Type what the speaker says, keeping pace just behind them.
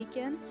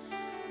weekend.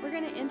 We're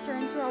going to enter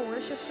into our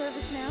worship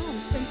service now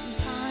and spend some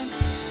time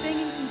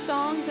singing some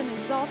songs and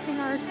exalting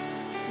our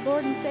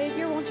Lord and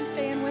Savior. Won't you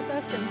stand with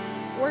us and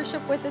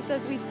worship with us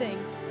as we sing?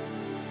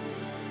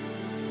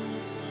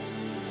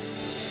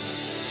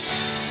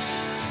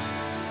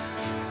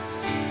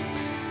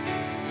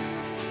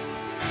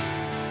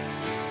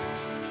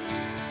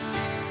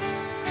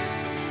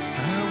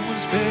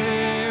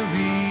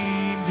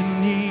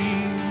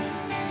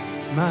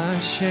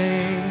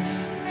 Shame.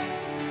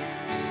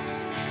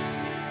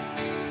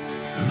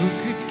 Who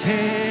could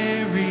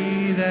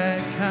carry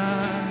that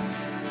kind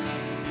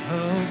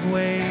of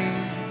weight?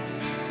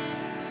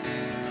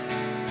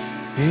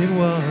 It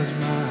was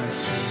my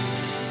turn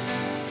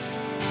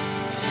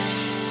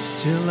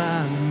till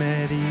I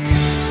met you.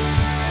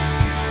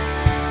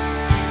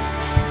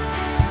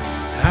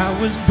 I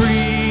was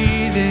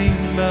breathing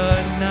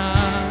but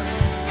not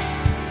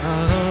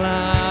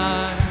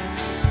alive.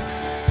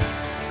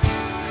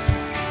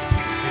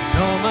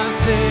 All my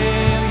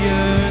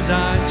failures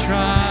I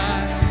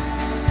tried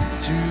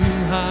to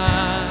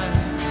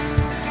hide.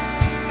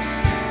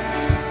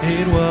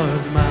 It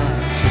was my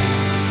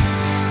turn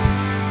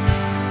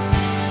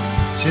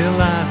till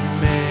I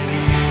met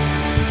you.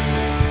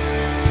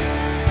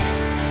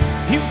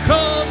 You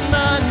called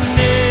my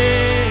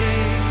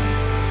name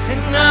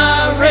and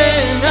I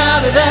ran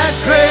out of that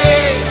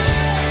grave,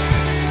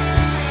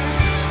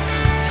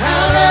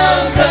 out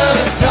of the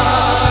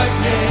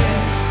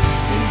darkness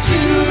into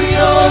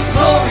your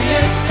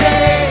glorious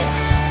day.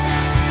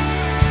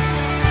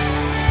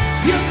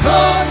 You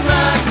called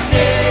my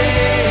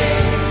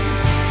name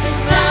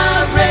and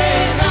I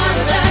ran out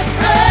of that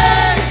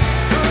grave,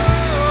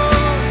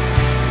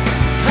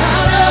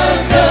 out of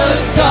the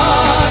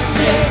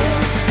darkness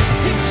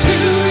into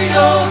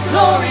your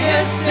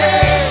glorious day.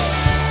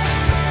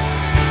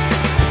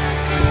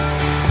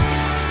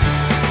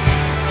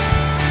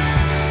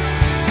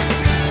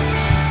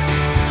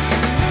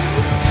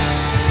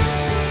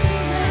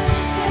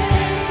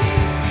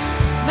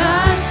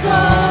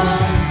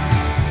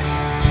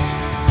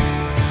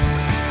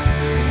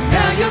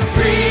 Now your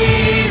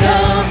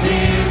freedom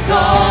is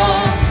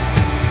all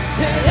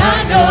that I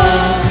know.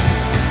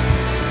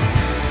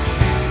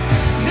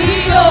 The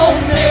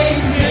old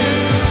name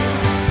knew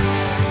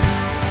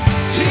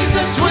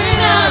Jesus when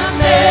I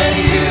met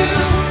you.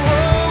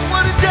 Oh,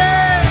 what a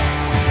day!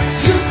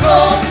 You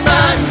called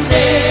my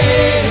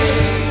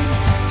name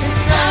and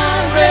I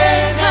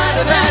ran out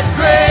of that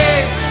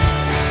grave,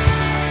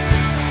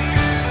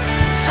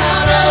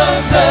 out of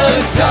the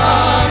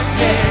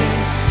darkness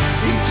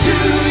into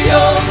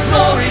your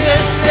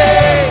glorious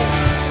day.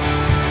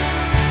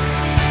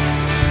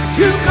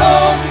 You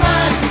called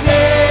my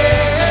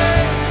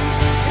name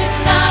and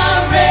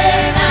I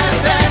ran out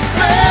of that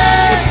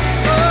grave,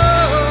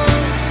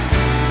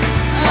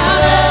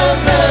 out of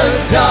the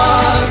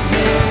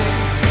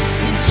darkness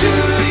into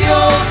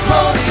your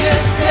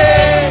glorious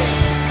day.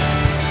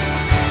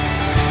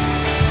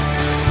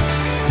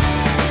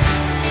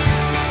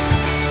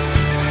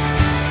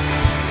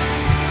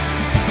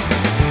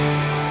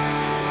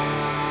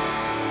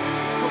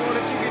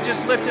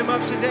 Just lift him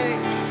up today.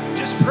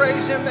 Just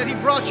praise him that he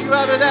brought you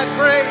out of that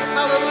grave.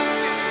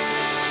 Hallelujah.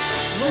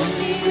 I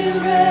needed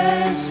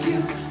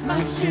rescue. My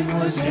sin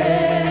was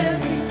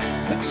heavy,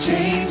 but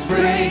chains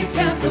break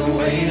at the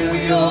weight of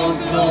your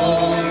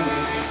glory.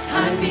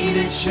 I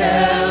needed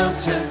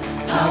shelter.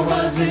 I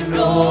was an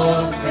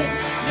orphan.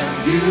 Now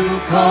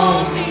you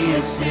call me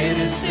a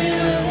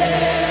citizen of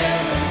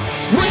heaven.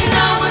 When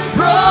I was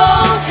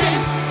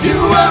broken,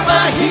 you were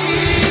my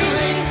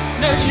healing.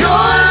 Now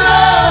your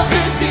love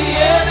is the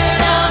air that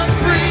I'm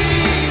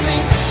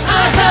breathing.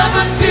 I have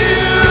a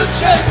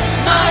future,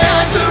 my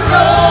eyes are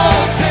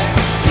open.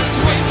 It's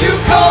when you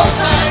call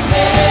my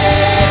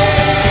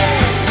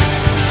name.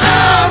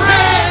 I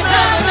ran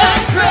out of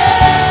that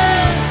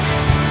grave,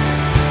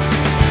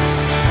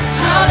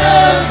 out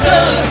of the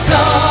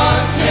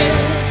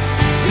darkness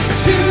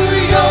into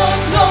your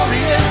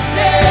glorious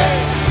day.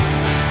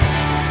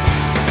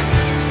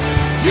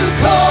 You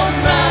called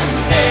my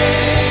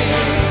name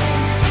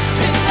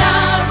and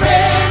I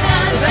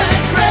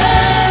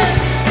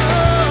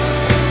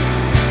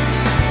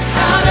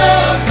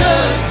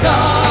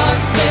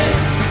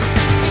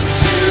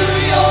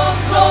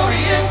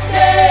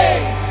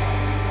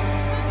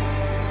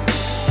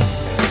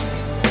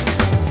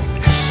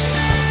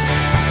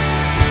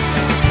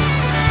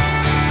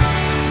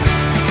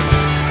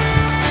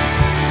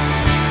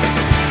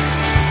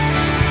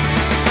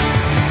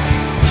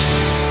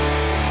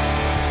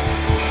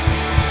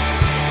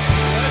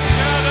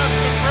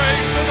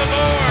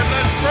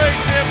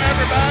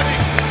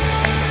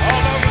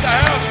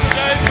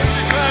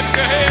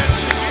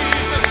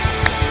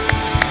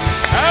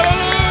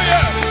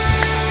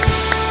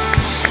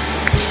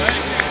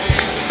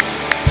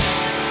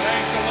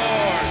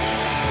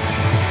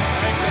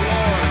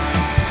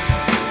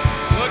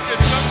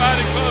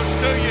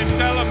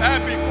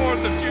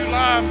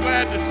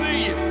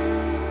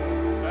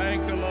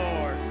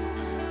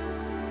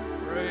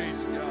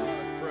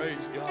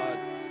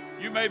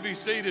may be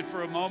seated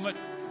for a moment.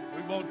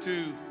 We want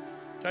to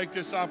take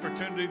this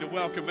opportunity to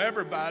welcome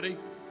everybody.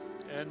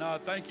 And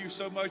thank you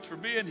so much for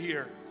being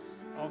here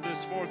on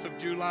this 4th of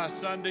July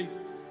Sunday.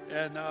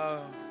 And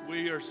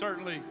we are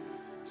certainly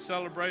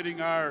celebrating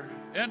our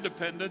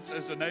independence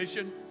as a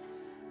nation.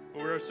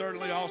 But we're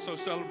certainly also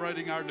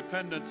celebrating our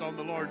dependence on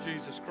the Lord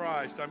Jesus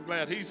Christ. I'm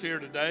glad he's here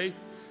today.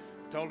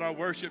 I told our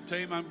worship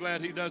team I'm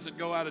glad he doesn't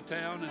go out of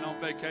town and on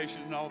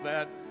vacation and all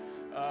that,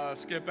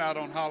 skip out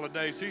on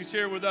holidays. He's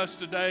here with us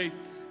today,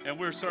 and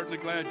we're certainly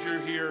glad you're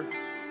here.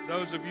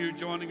 Those of you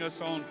joining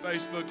us on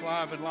Facebook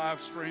Live and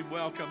live stream,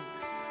 welcome.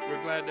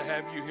 We're glad to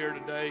have you here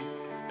today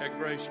at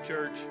Grace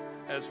Church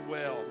as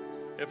well.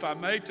 If I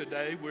may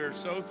today, we're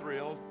so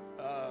thrilled,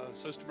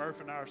 Sister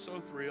Murphy and I are so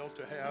thrilled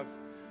to have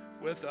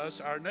with us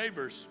our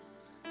neighbors.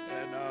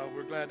 And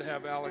we're glad to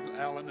have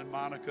Alan and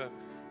Monica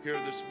here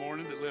this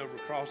morning that live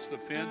across the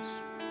fence,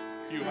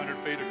 a few hundred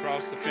feet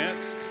across the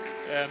fence.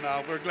 And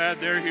we're glad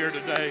they're here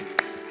today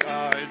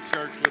in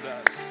church with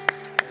us.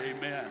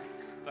 Amen.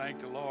 Thank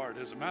the Lord.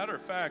 As a matter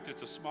of fact,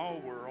 it's a small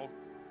world.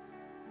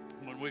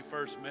 When we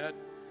first met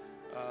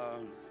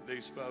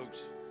these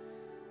folks,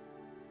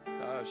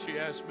 she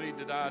asked me,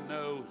 did I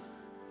know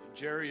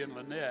Jerry and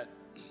Lynette?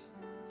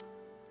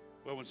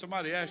 Well, when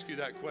somebody asks you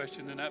that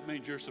question, then that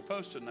means you're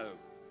supposed to know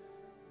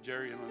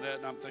Jerry and Lynette.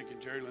 And I'm thinking,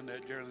 Jerry,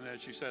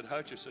 Lynette. She said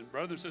Hutchison,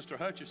 brother and sister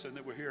Hutchison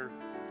that were here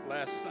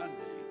last Sunday.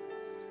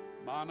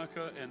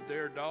 Monica and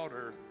their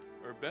daughter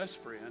are best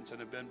friends and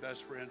have been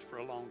best friends for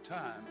a long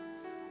time.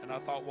 And I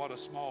thought, what a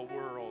small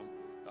world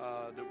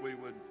that we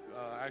would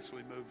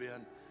actually move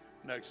in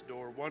next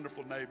door.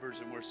 Wonderful neighbors,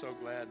 and we're so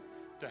glad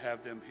to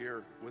have them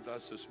here with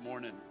us this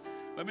morning.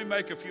 Let me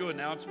make a few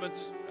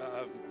announcements.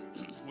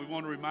 We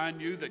want to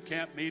remind you that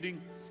camp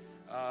meeting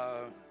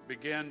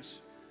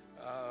begins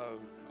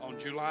on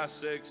July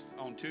 6th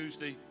on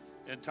Tuesday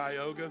in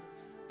Tioga.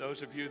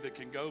 Those of you that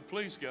can go,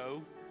 please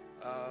go.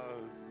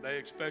 They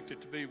expect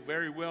it to be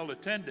very well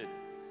attended.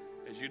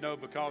 As you know,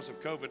 because of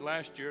COVID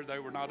last year, they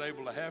were not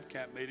able to have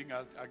camp meeting.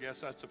 I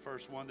guess that's the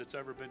first one that's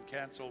ever been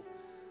canceled.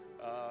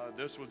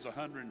 This one's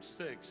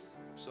 106th.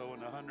 So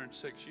in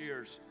 106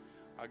 years,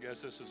 I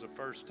guess this is the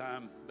first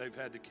time they've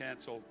had to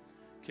cancel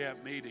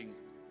camp meeting.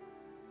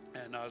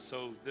 And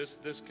so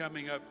this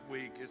coming up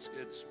week,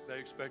 they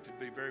expect it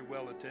to be very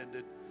well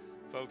attended.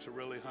 Folks are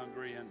really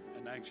hungry and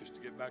anxious to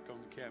get back on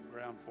the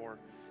campground for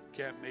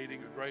camp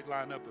meeting. A great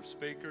lineup of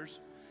speakers.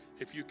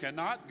 If you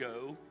cannot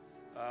go,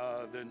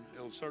 then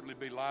it'll certainly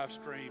be live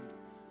streamed,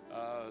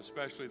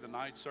 especially the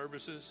night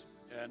services.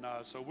 And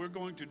so we're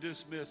going to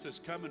dismiss this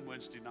coming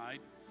Wednesday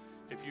night.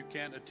 If you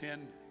can't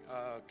attend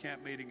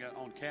camp meeting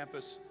on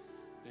campus,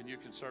 then you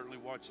can certainly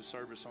watch the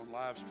service on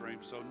live stream.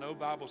 So no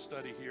Bible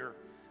study here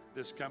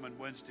this coming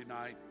Wednesday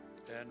night.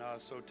 And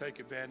so take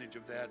advantage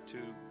of that to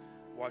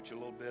watch a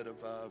little bit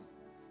of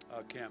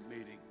camp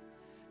meeting.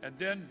 And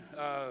then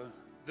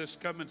this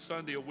coming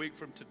Sunday, a week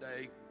from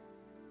today,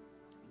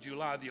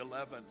 July the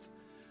 11th,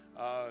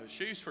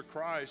 She's for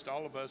Christ.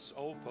 All of us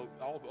all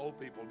old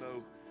people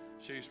know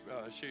She's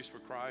for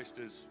Christ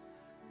is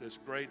this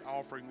great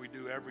offering we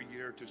do every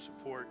year to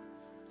support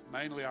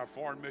mainly our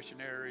foreign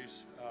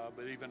missionaries,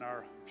 but even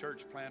our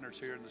church planters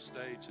here in the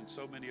States and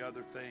so many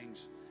other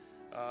things.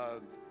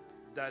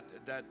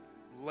 That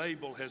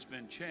label has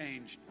been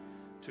changed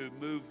to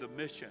Move the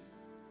Mission.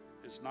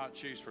 It's not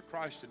She's for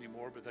Christ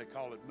anymore, but they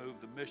call it Move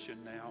the Mission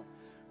now.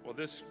 Well,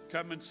 this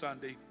coming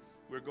Sunday,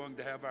 we're going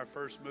to have our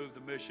first Move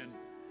the Mission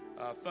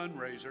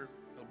fundraiser.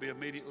 It'll be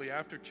immediately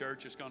after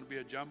church. It's going to be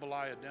a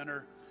jambalaya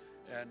dinner,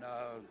 and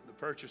the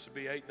purchase will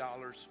be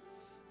 $8.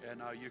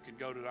 And you can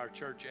go to our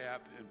church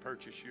app and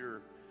purchase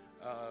your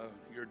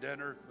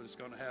dinner, but it's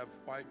going to have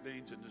white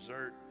beans and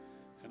dessert.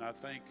 And I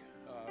think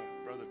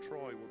Brother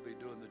Troy will be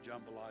doing the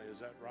jambalaya. Is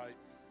that right?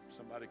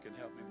 Somebody can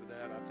help me with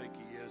that. I think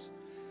he is.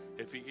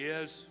 If he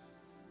is,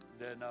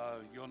 then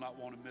you'll not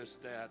want to miss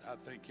that. I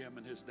think him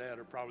and his dad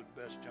are probably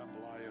the best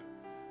jambalaya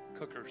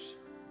cookers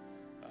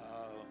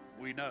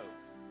we know,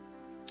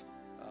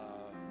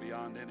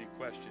 beyond any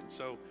question.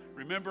 So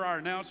remember our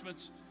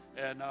announcements,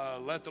 and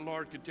let the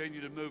Lord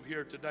continue to move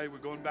here today. We're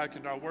going back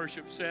into our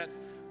worship set.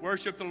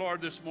 Worship the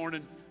Lord this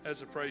morning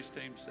as the praise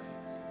team sings.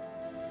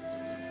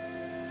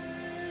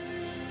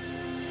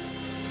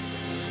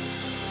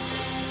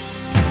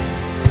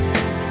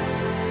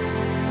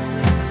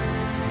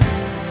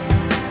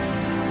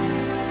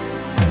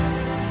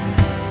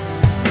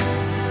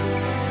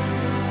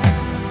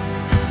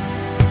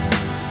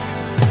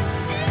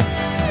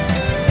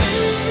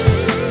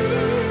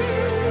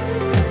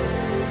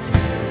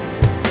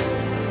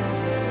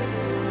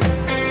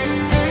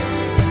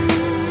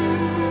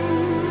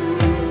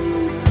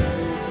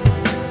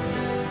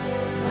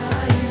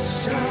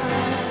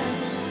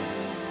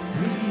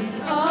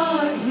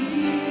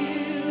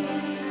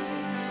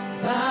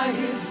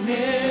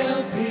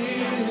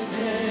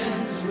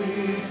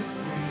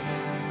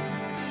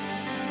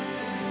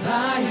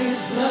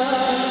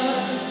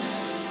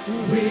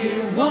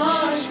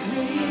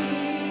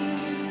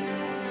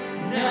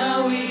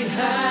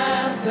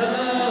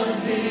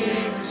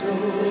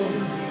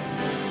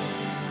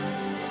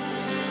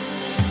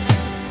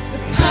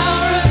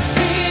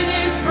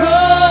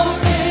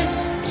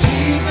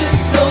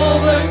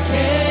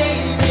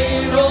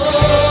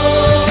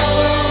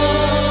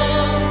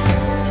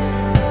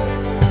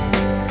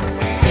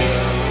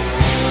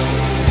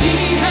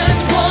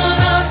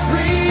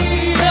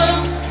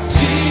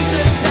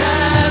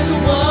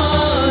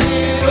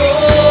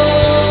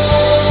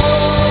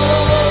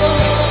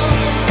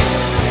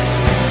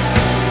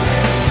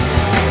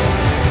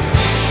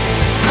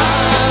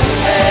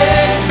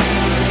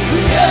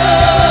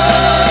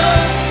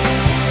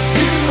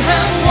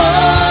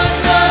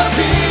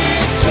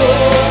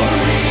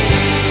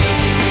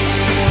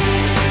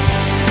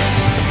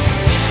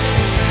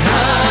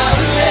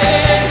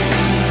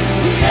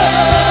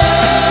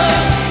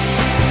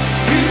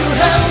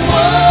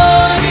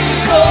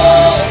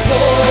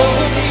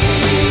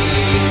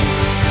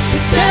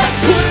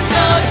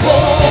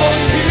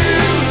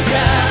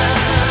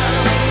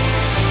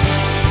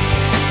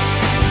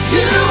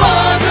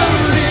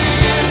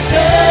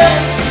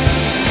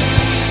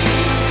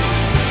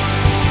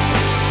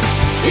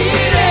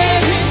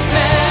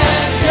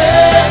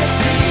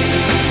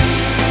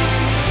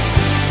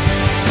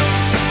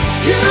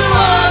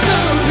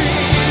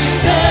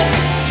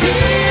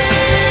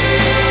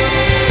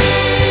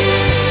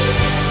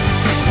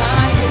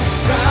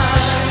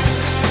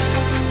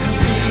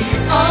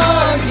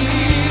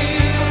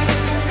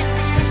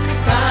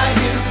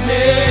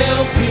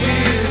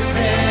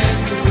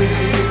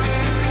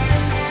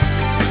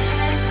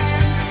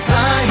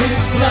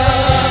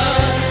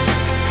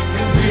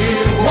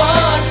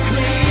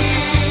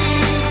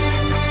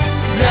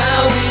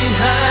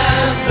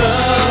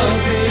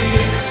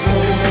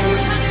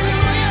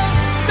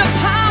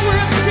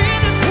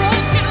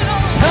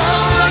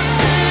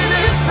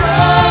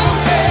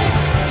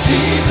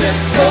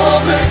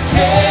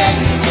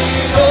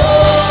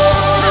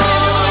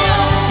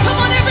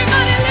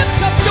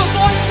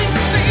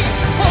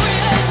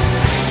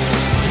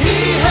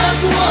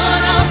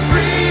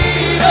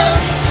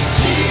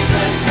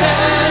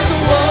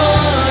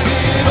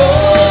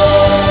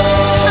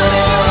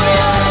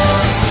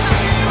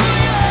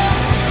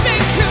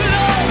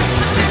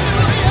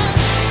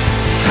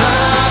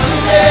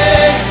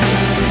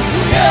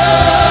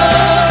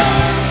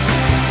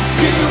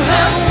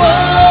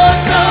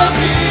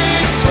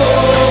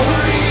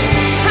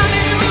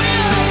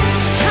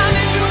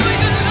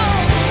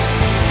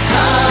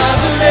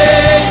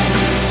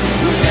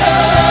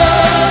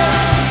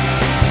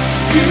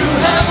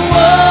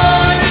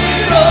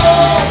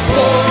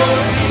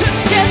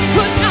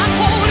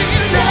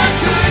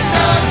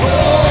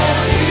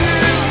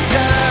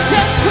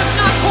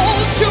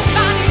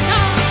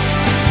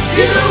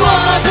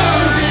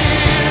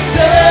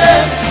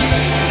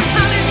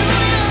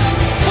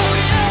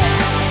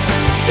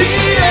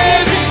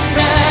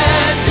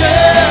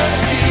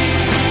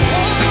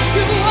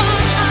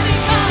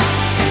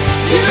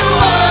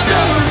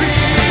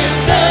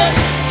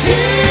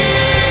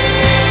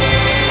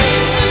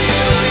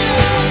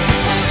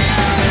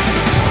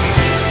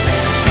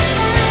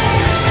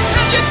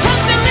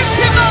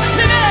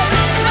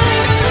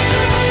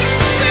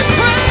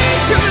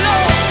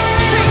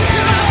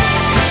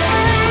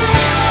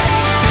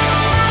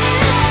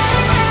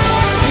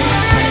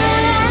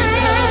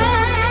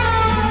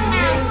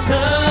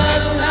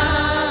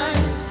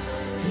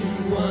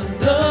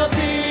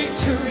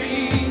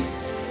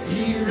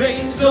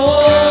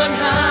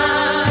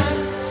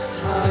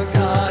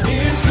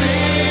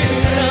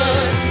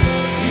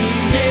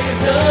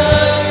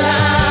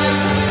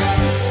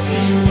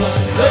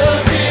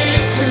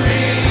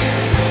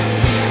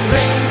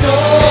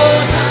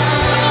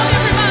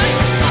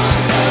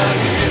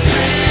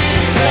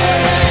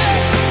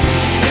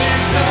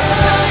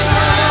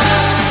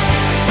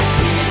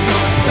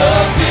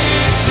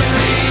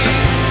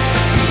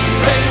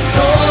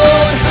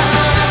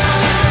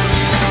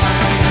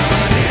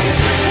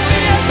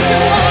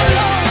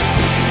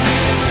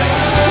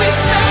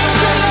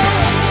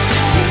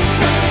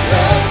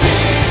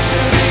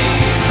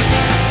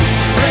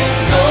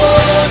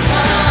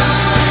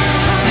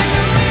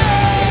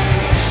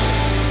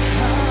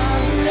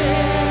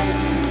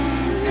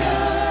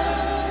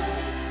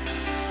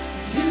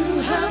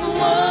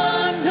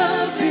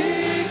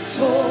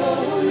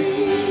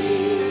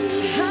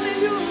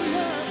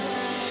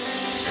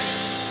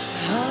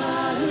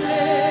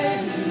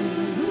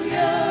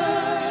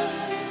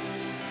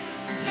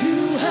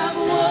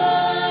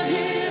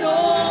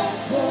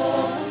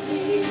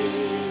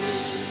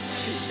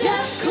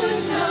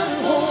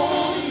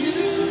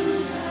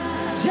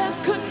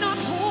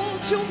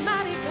 hold you,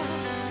 mighty God.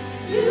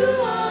 You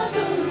are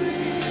the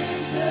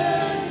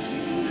risen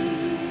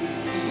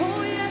King.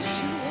 Oh,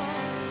 yes, you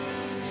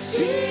are.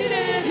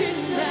 Seated in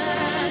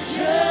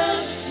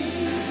majesty.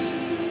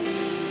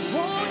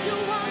 Oh, you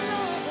are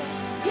Lord.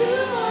 You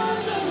are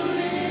the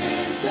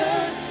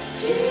risen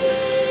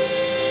King.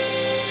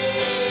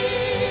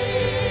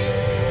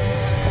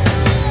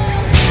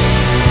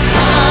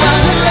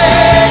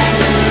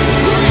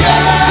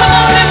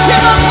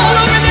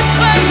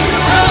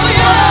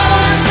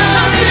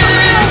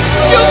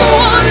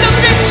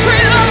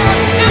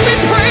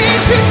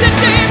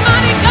 Today,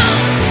 mighty God.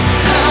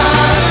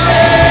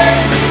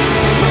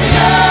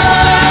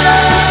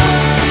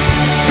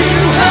 You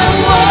have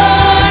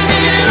won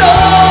it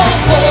all.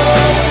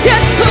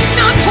 Death could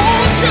not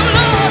hold you,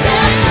 Lord.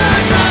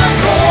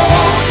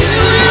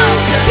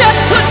 Death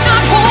could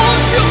not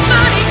hold you,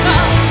 mighty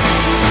God.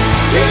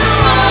 You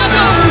are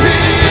the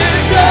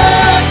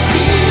risen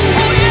King.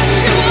 Oh, yes,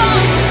 you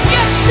are.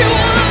 Yes, you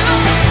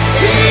are.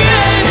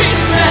 Seated in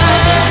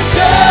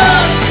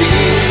majesty.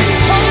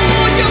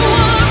 Oh, you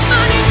are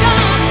mighty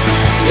God.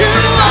 You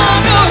are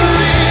the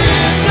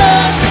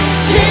risen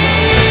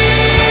King.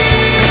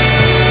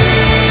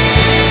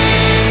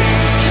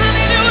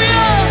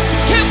 Hallelujah.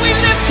 Can we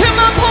lift him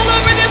up all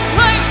over this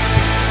place?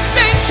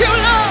 Thank you,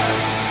 Lord.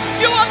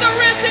 You are the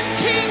risen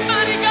King,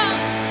 mighty God.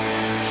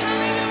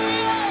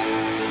 Hallelujah.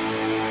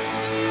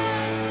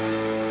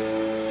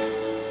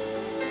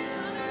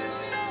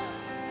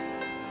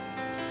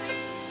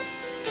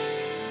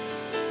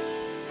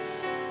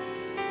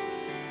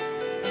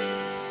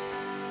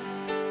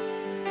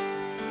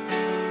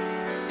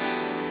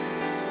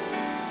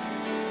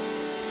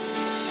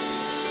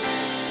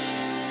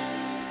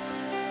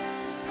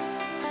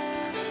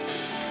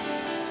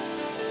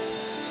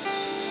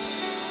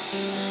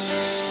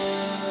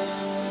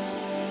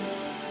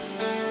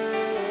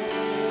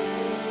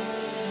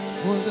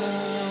 For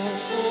thou,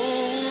 O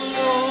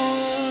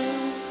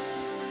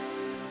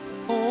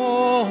Lord,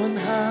 on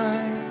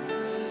high,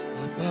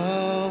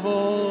 above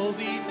all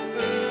the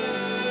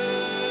earth,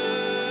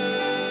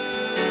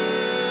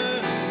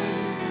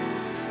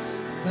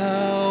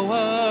 thou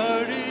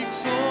art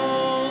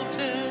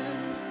exalted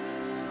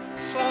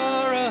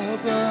far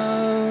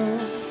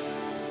above,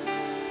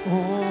 O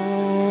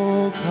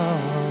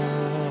God.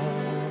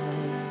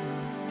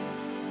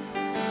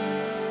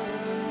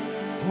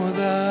 For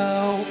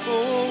thou, O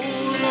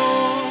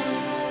Lord,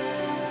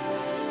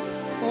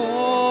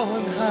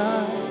 on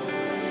high,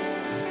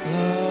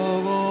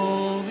 above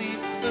all the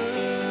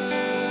earth,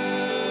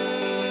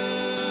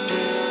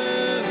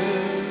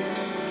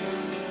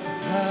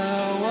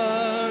 thou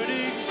art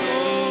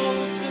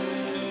exalted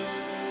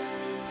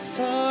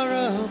far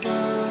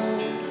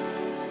above,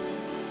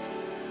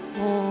 O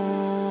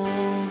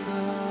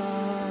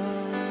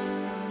God.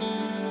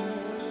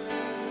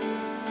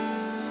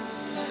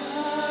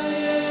 I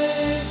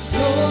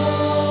exalt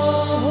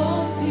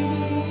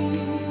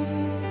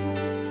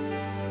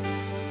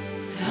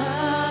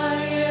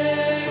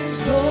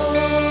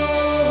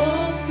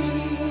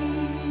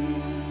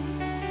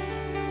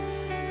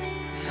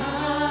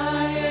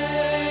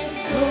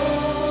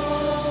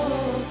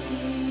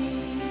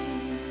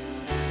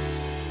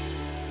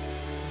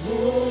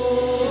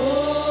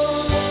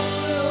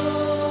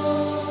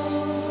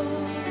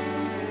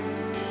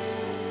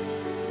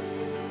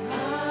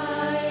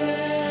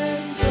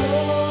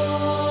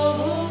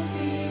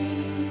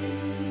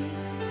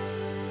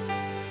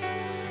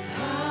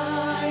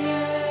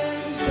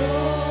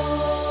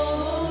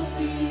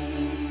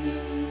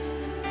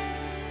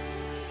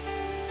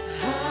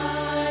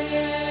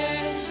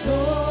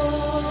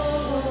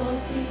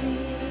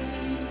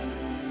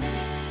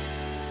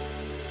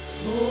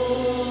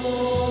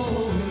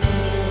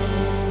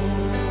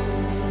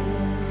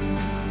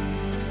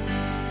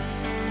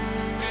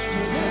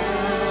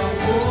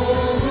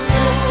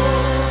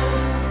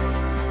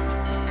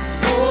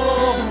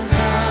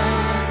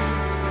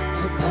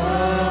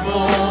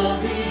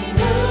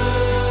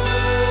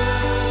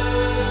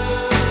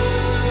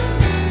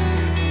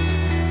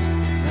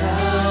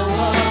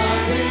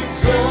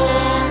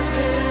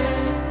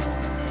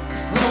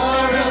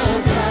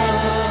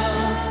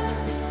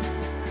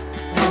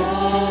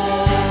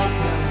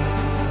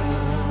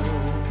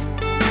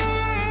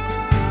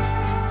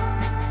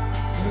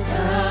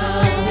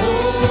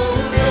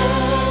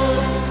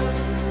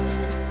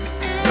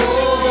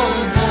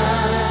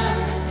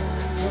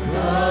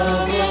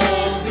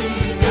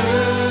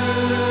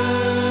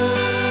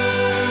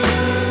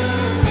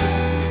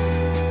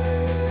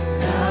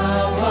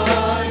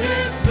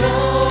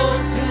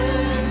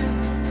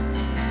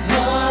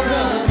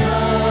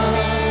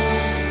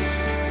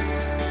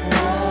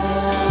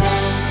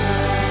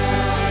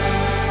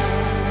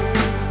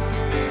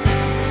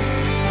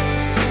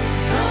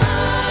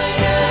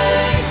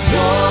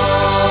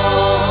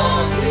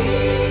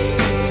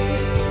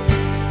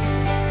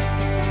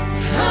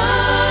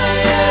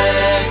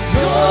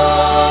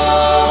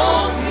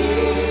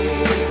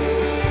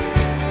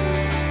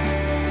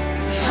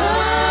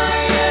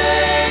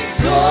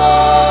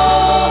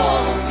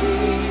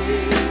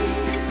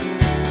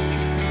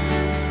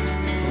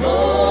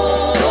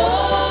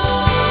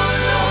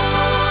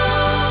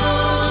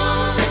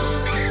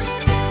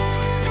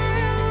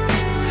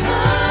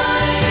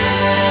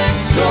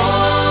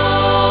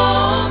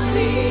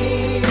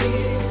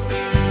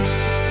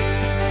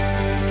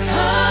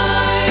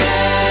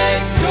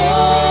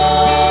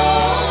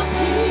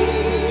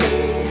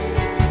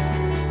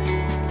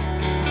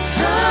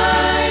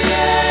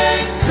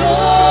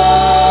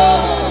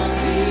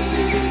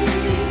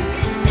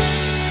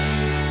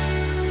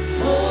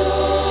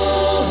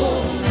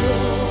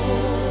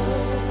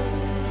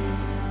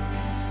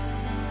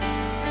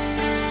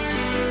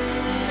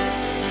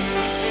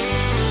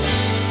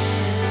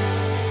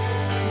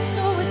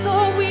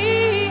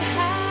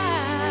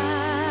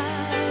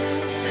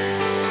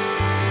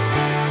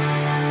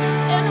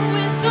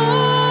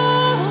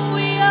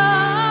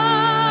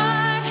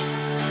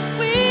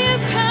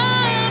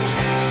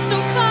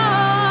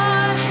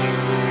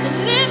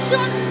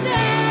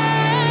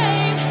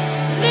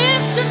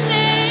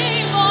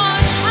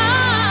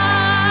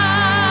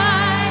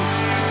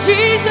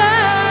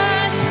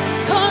Jesus,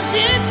 'cause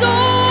it's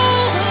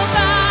all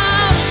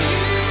about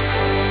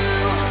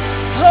you.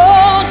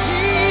 Oh,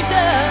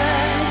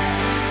 Jesus,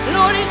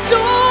 Lord, it's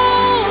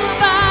all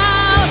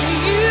about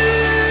you.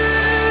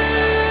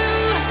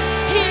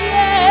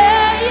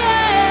 Yeah,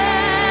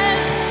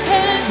 yes.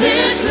 And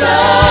this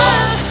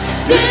love,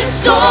 this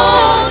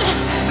song,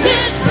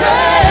 this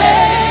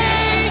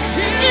praise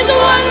is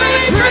what we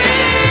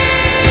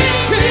bring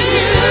to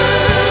you.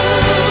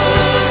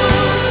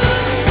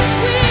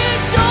 We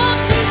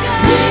exalt you,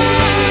 God. We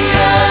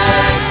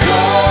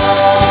exalt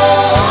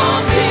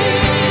thee.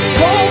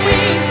 Oh, we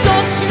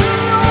exalt you,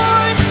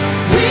 Lord.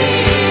 We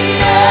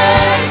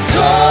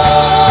exalt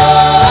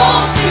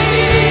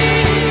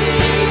thee.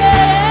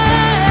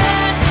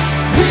 Yes,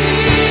 we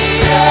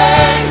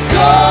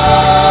exalt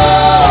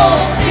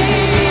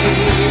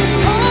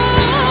thee.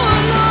 Oh,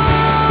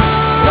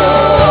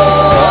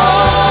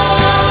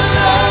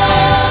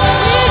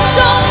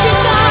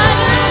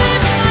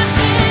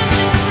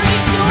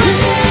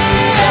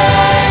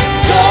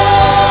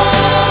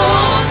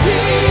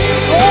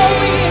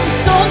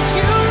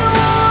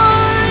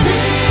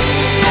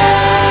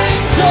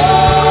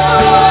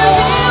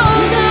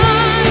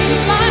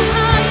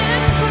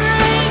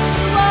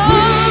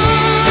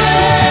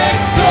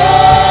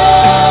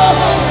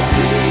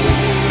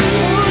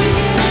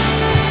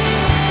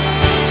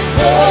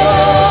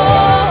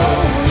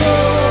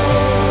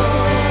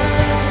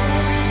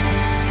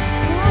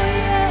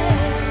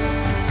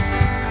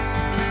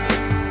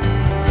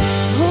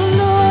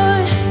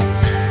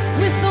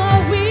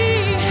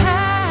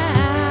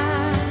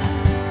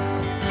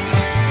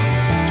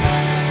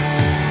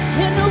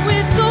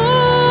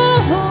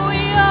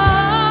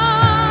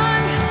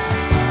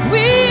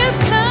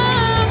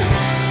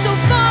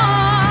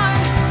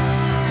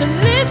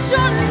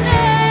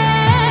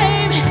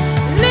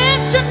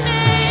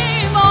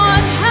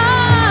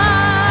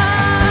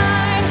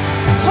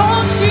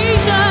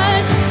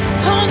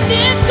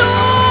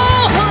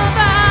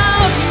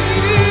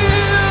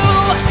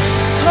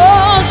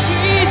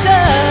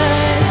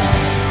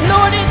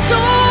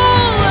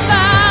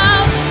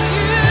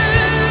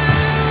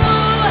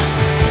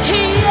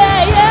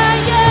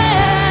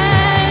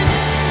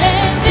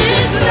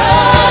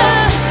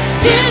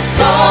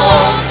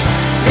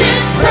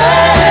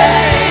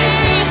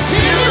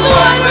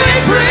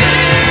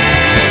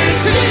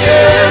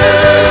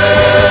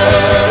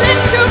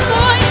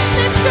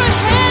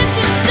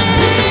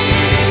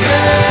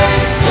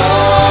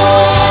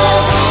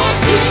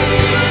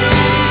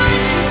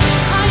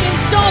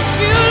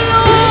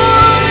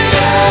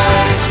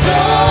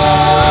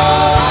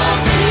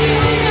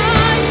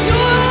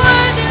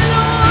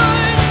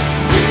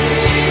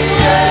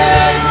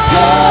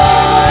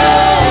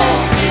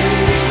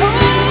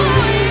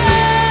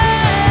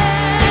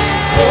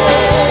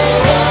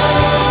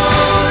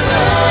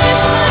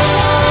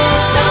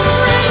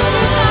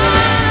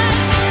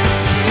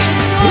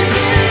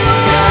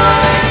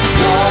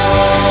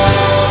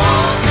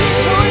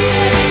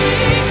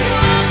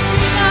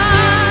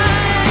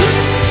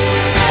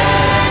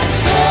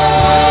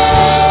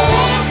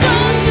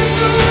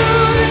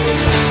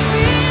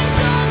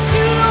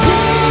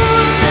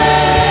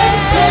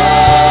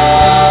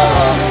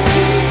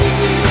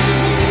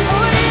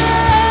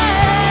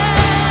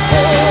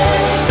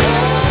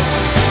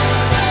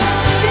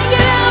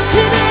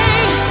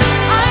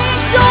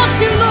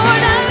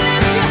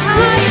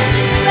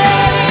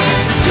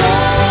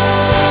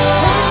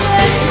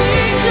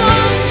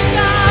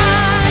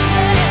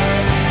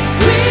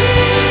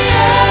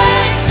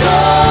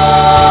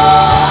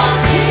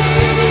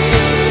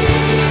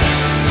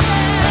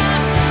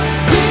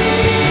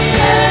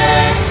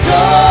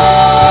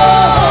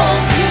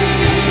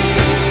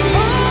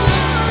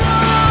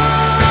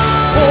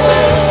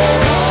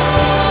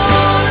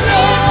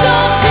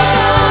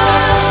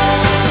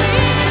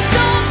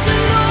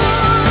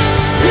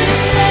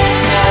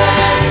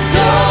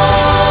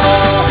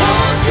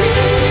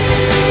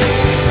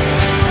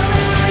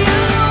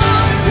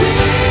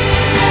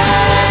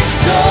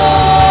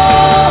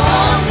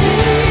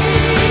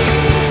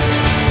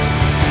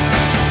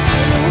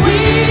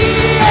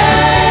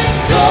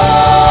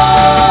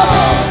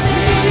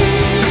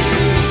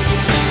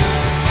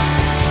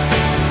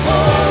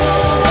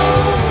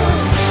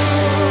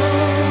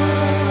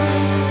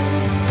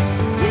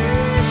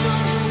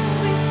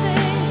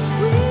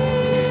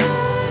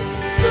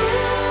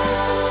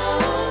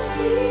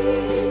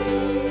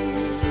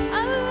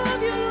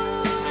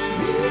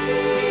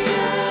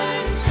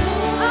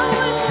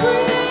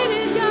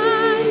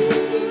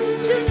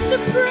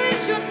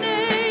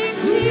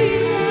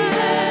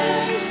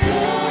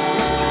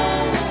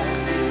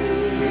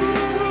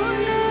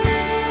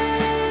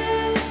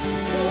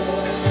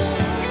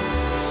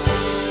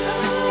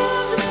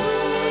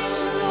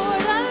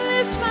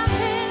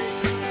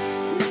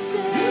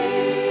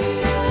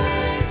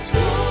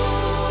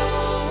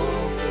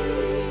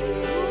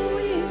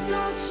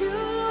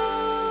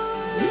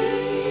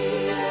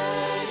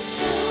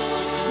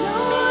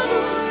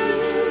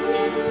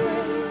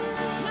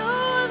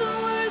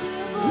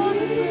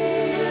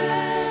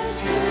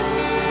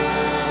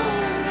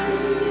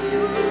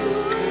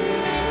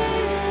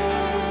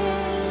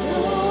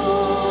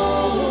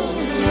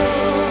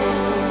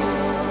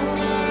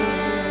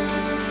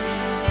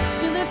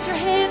 lift your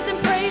hands and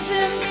praise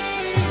him,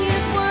 because he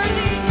is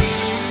worthy.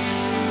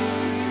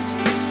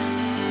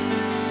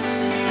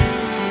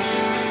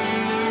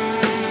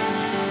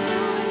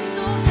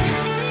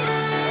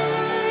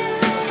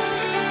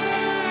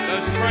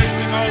 Let's praise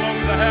him all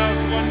over the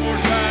house one more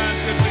time.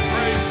 Can we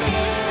praise the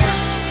Lord?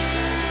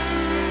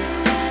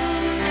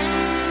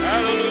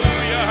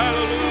 Hallelujah,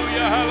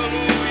 hallelujah,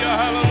 hallelujah,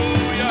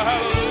 hallelujah,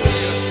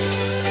 hallelujah.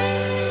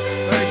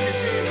 Thank you,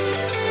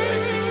 Jesus.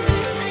 Thank you,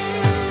 Jesus.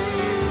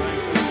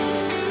 Thank you.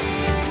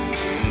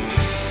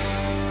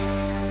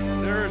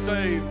 There is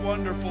a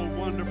wonderful,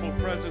 wonderful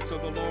presence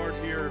of the Lord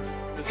here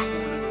this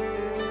morning.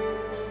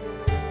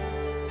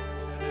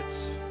 And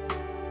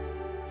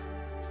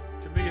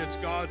to me, it's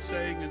God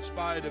saying, in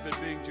spite of it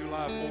being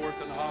July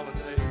 4th and a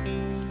holiday,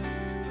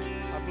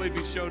 I believe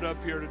he showed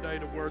up here today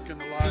to work in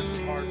the lives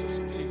and hearts of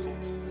some people.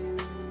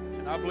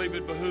 And I believe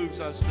it behooves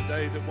us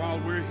today that while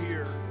we're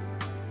here,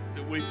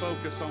 that we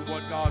focus on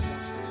what God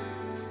wants to do.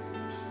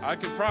 I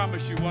can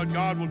promise you what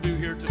God will do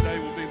here today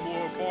will be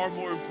far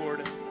more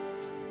important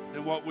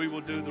than what we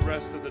will do the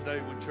rest of the day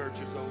when church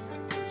is over.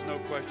 There's no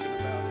question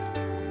about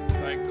it.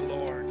 Thank the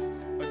Lord.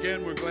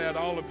 Again, we're glad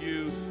all of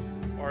you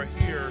are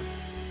here.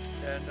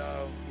 And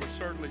we're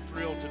certainly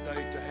thrilled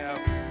today to have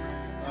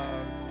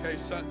Kay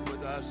Sutton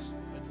with us,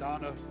 and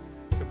Donna,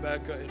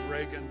 Rebecca, and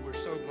Reagan. We're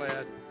so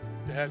glad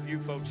to have you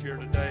folks here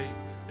today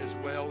as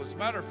well. As a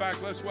matter of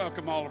fact, let's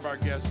welcome all of our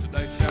guests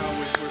today, shall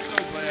we? We're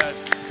so glad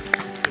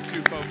that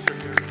you folks are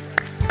here today.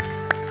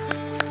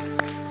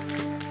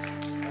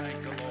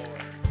 Thank the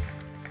Lord.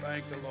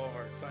 Thank the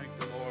Lord. Thank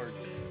the Lord.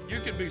 You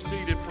can be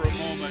seated for a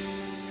moment.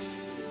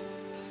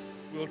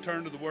 We'll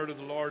turn to the word of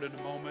the Lord in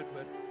a moment,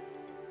 but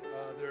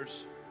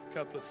there's a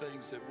couple of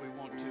things that we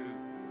want to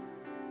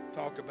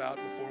talk about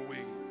before we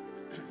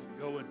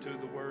go into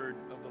the word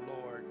of the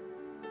Lord.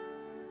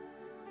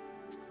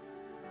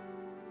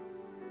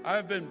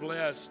 I've been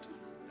blessed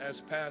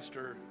as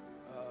pastor,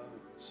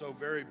 so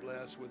very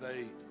blessed with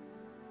a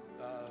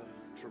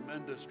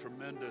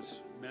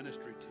tremendous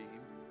ministry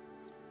team.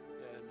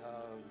 And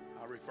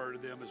I refer to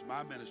them as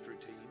my ministry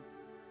team.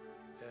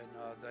 And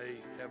they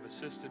have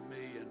assisted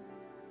me and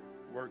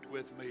worked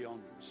with me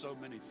on so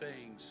many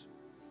things.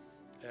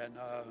 And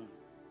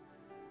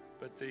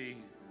but the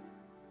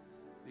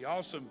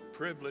awesome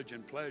privilege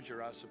and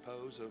pleasure, I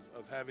suppose,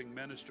 of having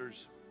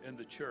ministers in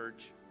the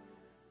church,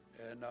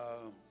 and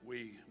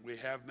we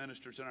have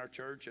ministers in our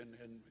church and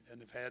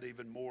have had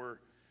even more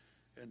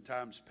in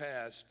times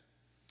past.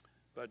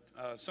 But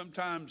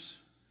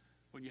sometimes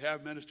when you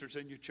have ministers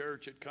in your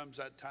church, it comes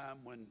that time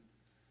when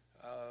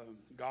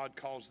God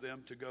calls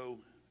them to go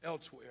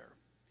elsewhere.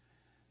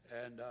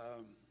 And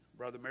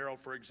Brother Merrill,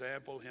 for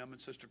example, him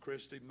and Sister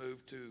Christy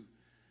moved to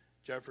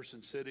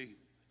Jefferson City,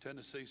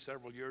 Tennessee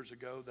several years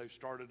ago. They've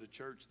started a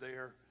church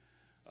there,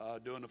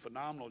 doing a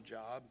phenomenal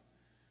job.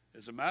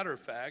 As a matter of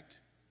fact,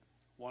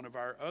 one of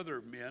our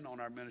other men on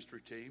our ministry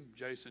team,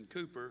 Jason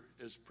Cooper,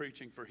 is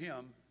preaching for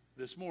him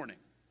this morning.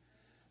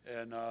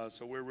 And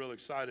so we're real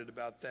excited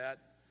about that.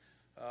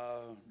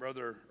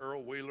 Brother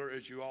Earl Wheeler,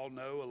 as you all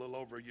know, a little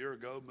over a year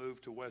ago,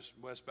 moved to West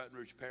Baton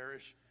Rouge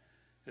Parish,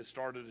 has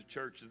started a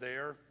church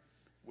there.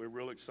 We're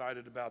real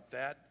excited about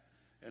that.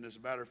 And as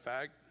a matter of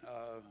fact,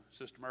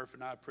 Sister Murphy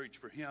and I preached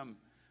for him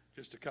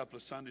just a couple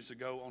of Sundays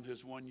ago on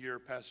his 1-year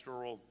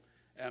pastoral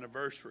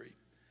anniversary.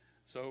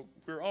 So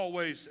we're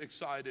always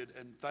excited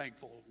and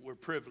thankful. We're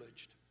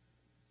privileged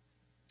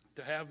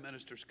to have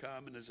ministers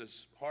come, and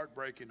as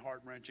heartbreaking,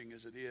 heart-wrenching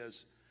as it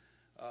is,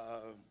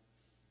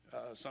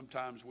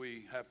 sometimes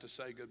we have to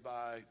say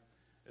goodbye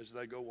as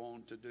they go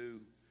on to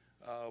do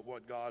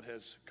what God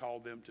has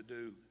called them to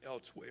do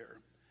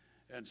elsewhere.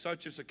 And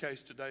such is the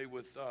case today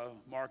with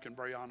Mark and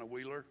Brianna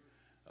Wheeler.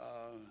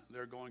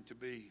 They're going to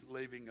be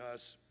leaving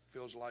us.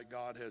 Feels like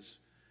God has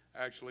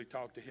actually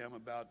talked to him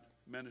about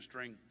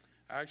ministering,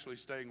 actually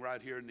staying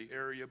right here in the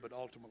area, but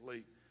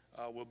ultimately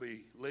will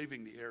be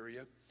leaving the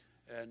area.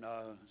 And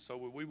so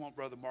we want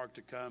Brother Mark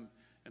to come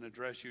and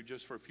address you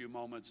just for a few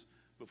moments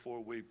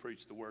before we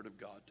preach the Word of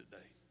God today.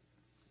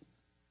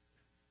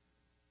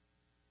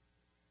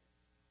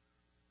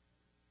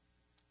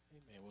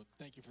 Amen. Well,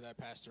 thank you for that,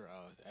 Pastor.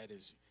 That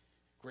is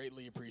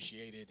greatly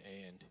appreciated,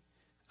 and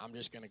I'm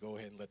just going to go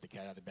ahead and let the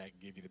cat out of the bag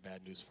and give you the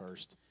bad news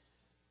first.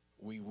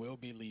 We will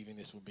be leaving.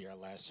 This will be our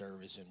last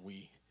service, and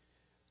we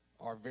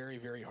are very,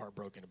 very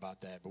heartbroken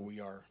about that, but we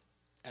are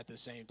at the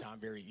same time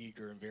very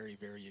eager and very,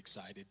 very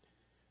excited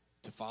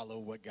to follow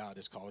what God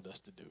has called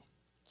us to do.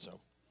 So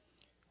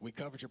we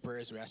covered your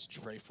prayers. We asked you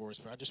to pray for us,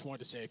 but I just wanted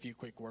to say a few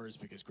quick words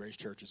because Grace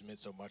Church has meant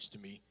so much to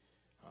me.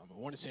 I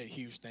want to say a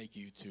huge thank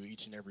you to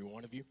each and every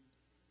one of you.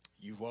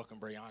 You've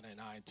welcomed Brianna and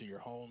I into your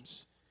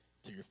homes,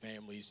 to your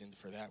families, and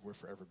for that we're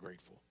forever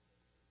grateful.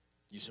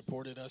 You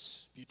supported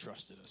us. You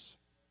trusted us.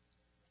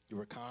 You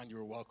were kind, you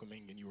were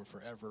welcoming, and you were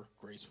forever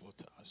graceful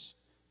to us.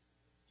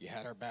 You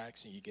had our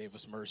backs, and you gave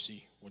us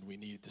mercy when we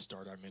needed to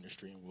start our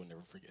ministry, and we'll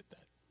never forget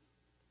that.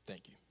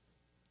 Thank you.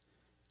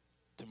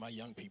 To my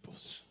young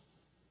people's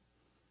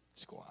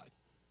squad,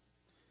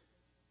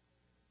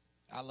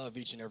 I love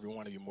each and every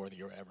one of you more than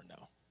you'll ever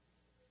know.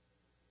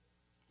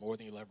 more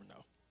than you'll ever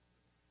know.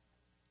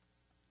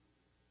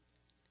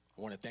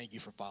 I want to thank you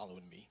for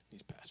following me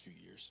these past few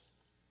years.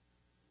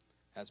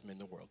 That's meant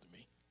the world to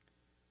me.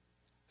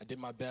 I did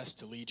my best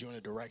to lead you in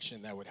a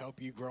direction that would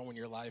help you grow in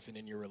your life and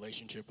in your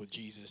relationship with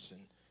Jesus.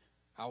 And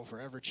I will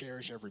forever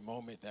cherish every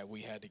moment that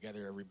we had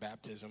together, every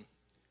baptism,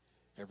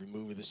 every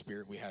move of the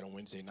Spirit we had on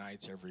Wednesday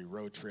nights, every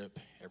road trip,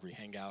 every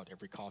hangout,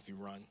 every coffee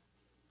run,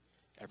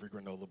 every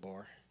granola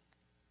bar.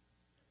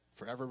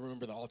 Forever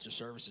remember the altar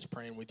services,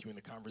 praying with you in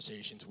the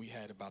conversations we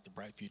had about the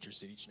bright futures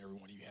that each and every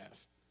one of you have.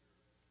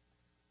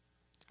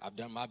 I've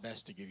done my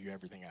best to give you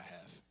everything I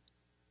have.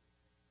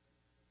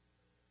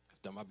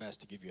 I've done my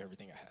best to give you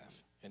everything I have.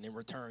 And in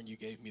return, you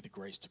gave me the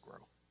grace to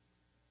grow.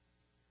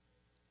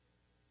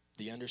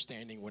 The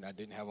understanding when I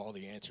didn't have all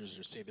the answers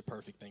or say the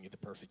perfect thing at the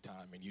perfect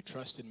time. And you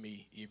trusted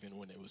me even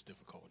when it was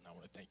difficult. And I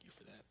want to thank you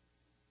for that.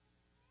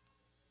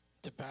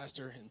 To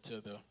Pastor and to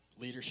the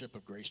leadership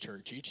of Grace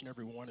Church, each and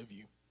every one of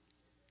you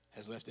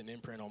has left an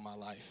imprint on my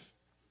life.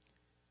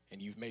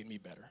 And you've made me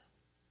better.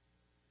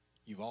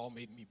 You've all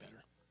made me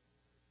better.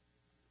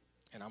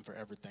 And I'm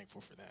forever thankful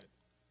for that.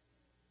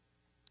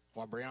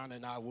 While Brianna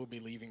and I will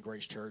be leaving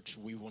Grace Church,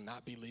 we will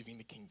not be leaving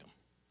the kingdom.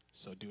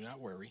 So do not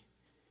worry.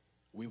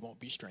 We won't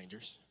be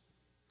strangers.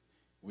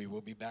 We will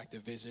be back to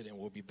visit, and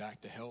we'll be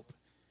back to help.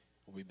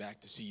 We'll be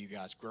back to see you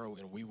guys grow,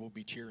 and we will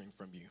be cheering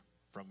from you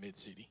from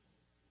Mid-City.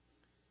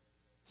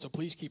 So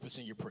please keep us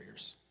in your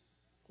prayers.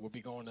 We'll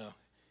be going to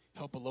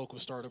help a local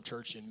startup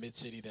church in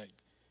Mid-City that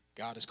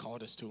God has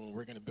called us to, and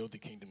we're going to build the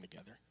kingdom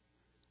together.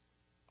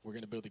 We're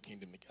going to build the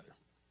kingdom together.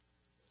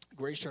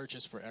 Grace Church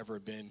has forever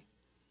been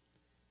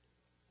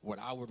what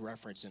I would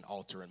reference an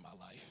altar in my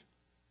life.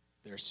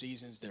 There are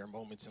seasons, there are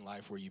moments in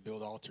life where you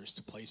build altars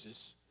to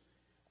places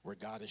where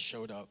God has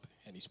showed up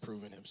and he's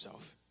proven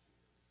himself.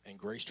 And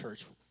Grace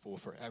Church will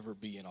forever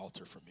be an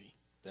altar for me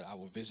that I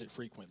will visit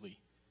frequently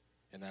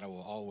and that I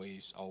will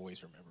always,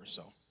 always remember.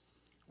 So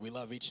we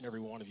love each and every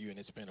one of you, and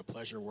it's been a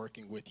pleasure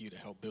working with you to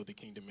help build the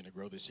kingdom and to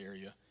grow this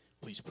area.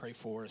 Please pray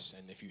for us,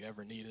 and if you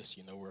ever need us,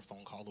 you know we're a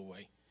phone call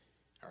away.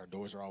 Our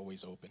doors are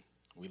always open.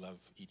 We love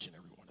each and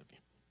every one of you.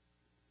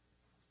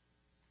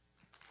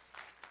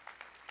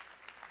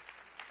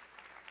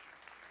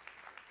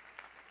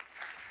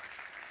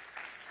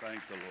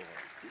 Thank the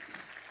Lord.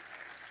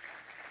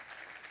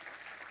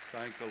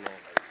 Thank the Lord.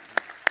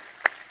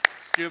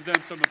 Let's give them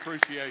some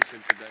appreciation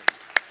today.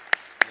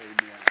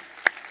 Amen.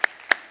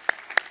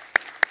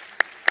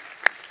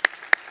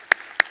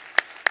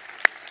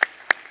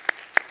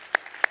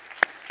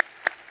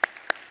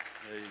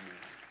 Amen.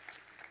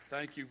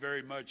 Thank you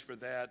very much for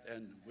that,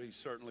 and we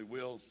certainly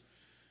will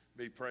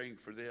be praying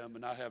for them.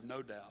 And I have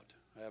no doubt,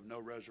 I have no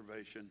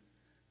reservation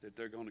that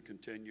they're going to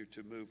continue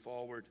to move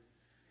forward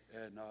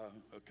and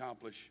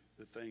accomplish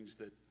the things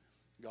that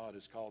God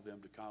has called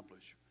them to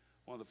accomplish.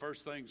 One of the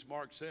first things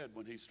Mark said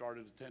when he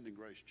started attending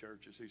Grace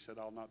Church is he said,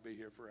 I'll not be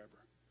here forever.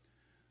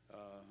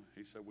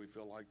 He said, we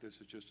feel like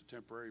this is just a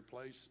temporary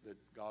place, that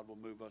God will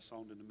move us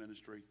on to the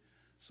ministry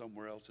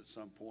somewhere else at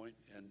some point.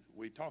 And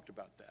we talked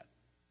about that.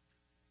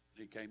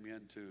 He came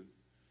in to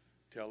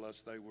tell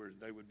us they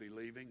would be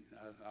leaving.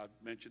 I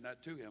mentioned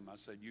that to him. I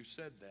said, you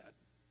said that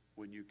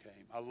when you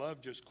came. I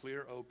love just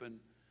clear, open,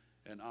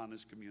 and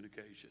honest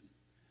communication.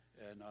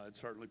 And it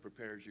certainly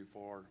prepares you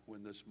for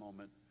when this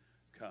moment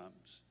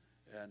comes.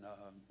 And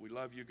we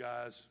love you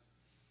guys.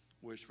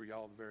 Wish for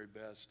y'all the very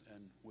best.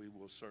 And we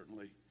will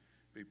certainly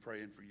be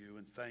praying for you.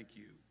 And thank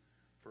you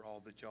for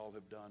all that y'all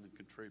have done and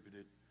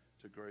contributed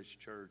to Grace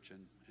Church.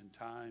 And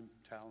time,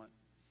 talent,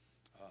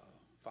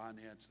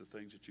 finance, the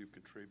things that you've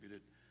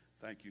contributed.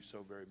 Thank you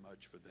so very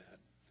much for that.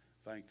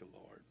 Thank the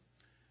Lord.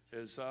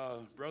 Is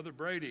Brother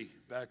Brady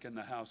back in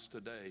the house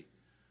today?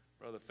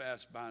 Brother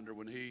Fastbinder,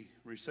 when he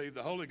received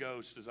the Holy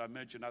Ghost, as I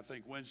mentioned, I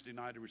think Wednesday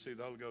night he received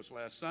the Holy Ghost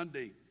last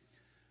Sunday.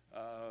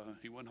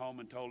 He went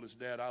home and told his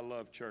dad, I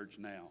love church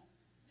now.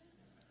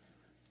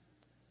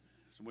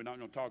 So we're not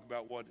going to talk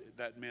about what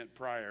that meant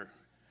prior.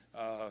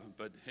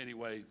 But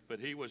anyway, but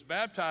he was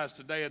baptized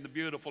today in the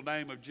beautiful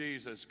name of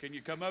Jesus. Can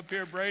you come up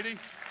here, Brady?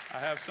 I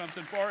have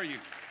something for you.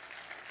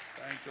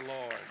 Thank the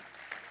Lord.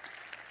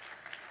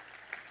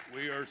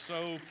 We are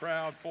so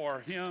proud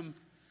for him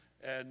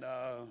and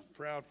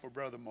proud for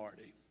Brother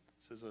Marty.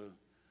 This is a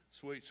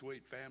sweet,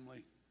 sweet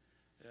family.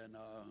 And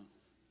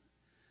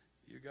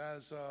you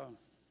guys,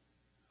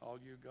 all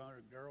you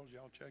girls,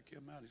 y'all check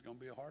him out. He's going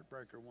to be a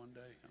heartbreaker one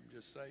day. I'm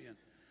just saying.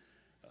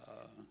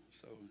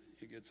 So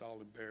he gets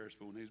all embarrassed,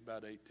 but when he's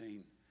about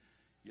 18,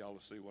 y'all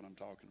will see what I'm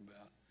talking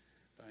about.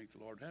 Thank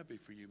the Lord. Happy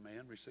for you,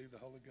 man. Receive the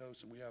Holy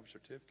Ghost. And we have a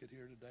certificate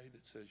here today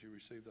that says you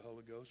received the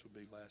Holy Ghost. Would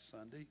be last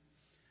Sunday.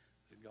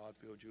 That God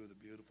filled you with a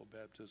beautiful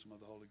baptism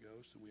of the Holy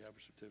Ghost. And we have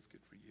a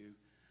certificate for you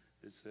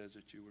that says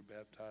that you were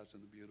baptized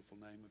in the beautiful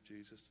name of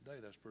Jesus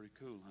today. That's pretty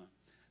cool, huh?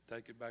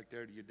 Take it back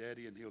there to your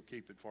daddy and he'll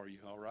keep it for you,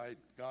 all right?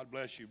 God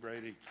bless you,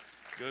 Brady.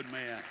 Good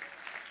man.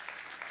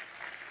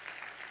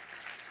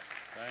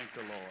 Thank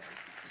the Lord.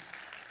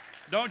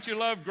 Don't you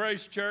love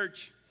Grace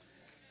Church?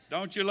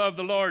 Don't you love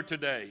the Lord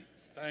today?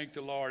 Thank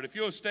the Lord. If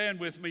you'll stand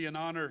with me in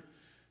honor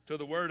to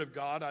the Word of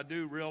God. I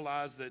do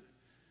realize that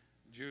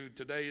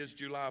today is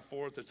July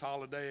 4th. It's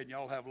holiday, and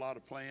y'all have a lot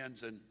of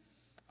plans, and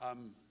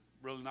I'm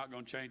really not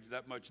going to change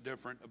that much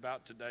different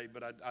about today,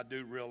 but I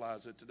do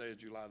realize that today is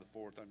July the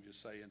 4th. I'm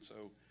just saying.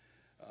 So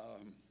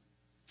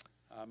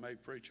I may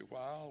preach a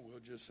while.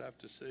 We'll just have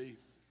to see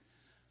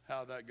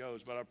how that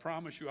goes. But I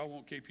promise you I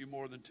won't keep you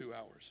more than 2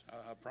 hours.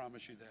 I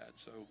promise you that.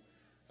 So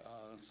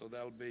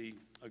that'll be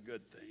a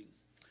good thing.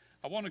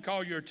 I want to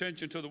call your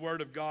attention to the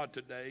Word of God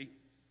today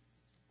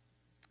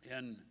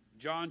in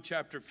John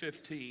chapter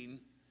 15.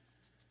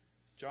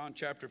 John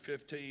chapter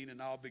 15,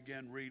 and I'll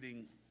begin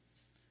reading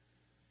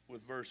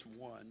with verse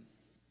 1.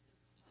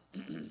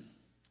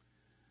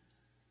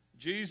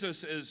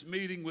 Jesus is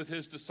meeting with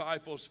his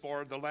disciples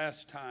for the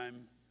last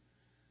time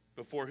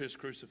before his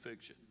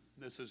crucifixion.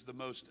 This is the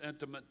most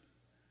intimate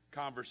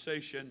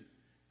conversation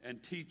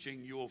and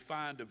teaching you will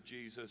find of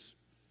Jesus.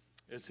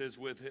 It's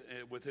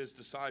with his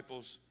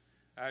disciples.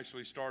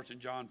 Actually starts in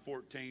John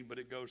 14, but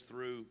it goes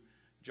through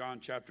John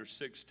chapter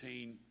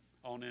 16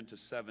 on into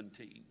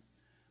 17.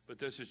 But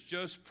this is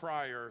just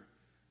prior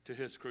to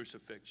his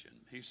crucifixion.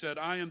 He said,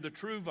 I am the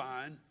true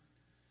vine,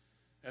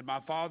 and my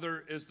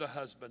Father is the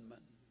husbandman.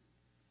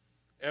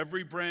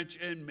 Every branch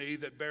in me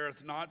that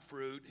beareth not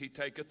fruit, he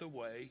taketh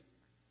away.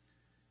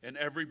 And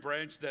every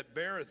branch that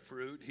beareth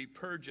fruit, he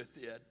purgeth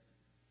it,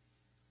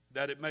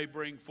 that it may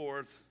bring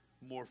forth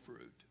more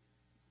fruit.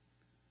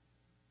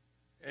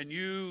 And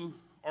you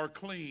are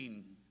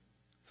clean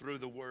through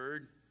the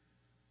word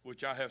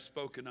which I have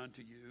spoken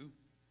unto you.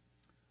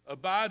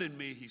 Abide in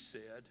me, he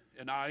said,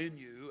 and I in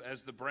you,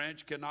 as the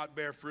branch cannot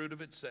bear fruit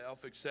of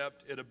itself,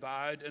 except it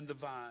abide in the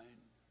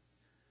vine.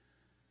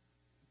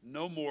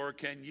 No more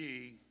can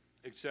ye,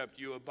 except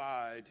you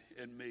abide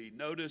in me.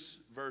 Notice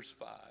verse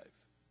 5.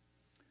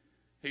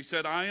 He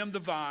said, I am the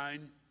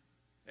vine,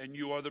 and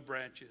you are the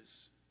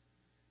branches.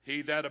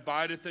 He that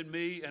abideth in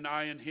me, and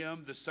I in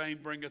him, the same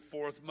bringeth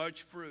forth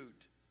much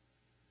fruit.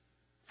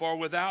 For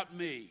without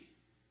me,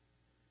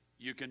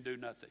 you can do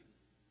nothing.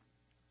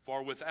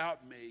 For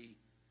without me,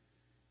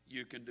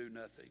 you can do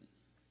nothing.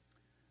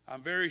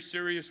 I'm very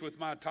serious with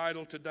my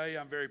title today.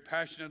 I'm very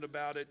passionate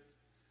about it.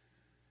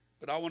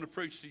 But I want to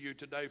preach to you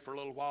today for a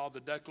little while the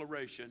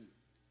declaration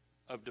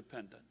of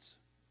dependence.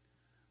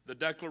 The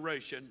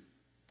declaration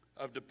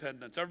of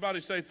dependence. Everybody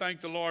say,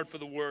 thank the Lord for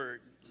the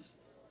word.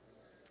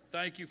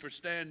 Thank you for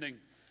standing,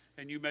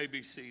 and you may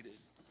be seated.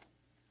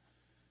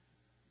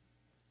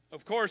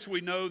 Of course,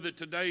 we know that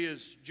today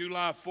is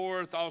July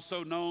 4th,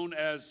 also known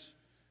as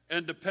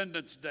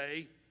Independence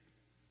Day.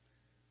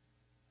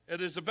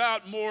 It is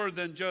about more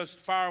than just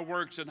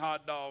fireworks and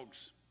hot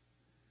dogs.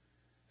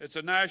 It's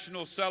a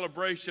national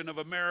celebration of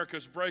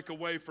America's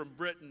breakaway from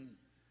Britain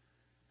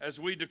as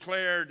we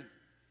declared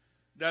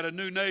that a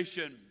new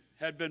nation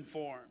had been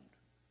formed.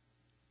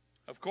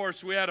 Of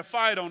course, we had a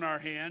fight on our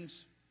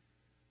hands,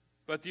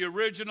 but the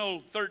original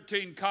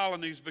 13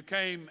 colonies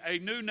became a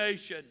new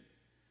nation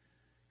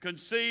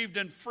conceived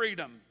in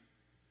freedom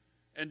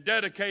and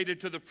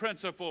dedicated to the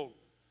principle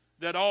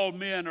that all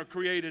men are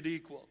created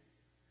equal.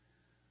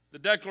 The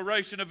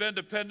Declaration of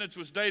Independence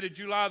was dated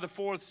July the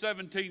 4th,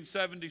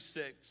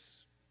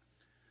 1776.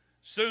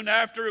 Soon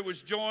after, it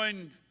was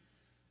joined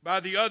by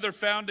the other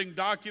founding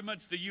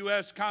documents, the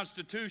U.S.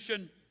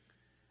 Constitution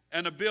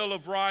and a Bill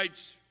of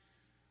Rights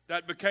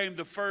that became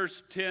the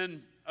first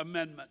 10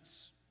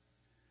 amendments.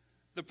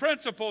 The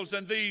principles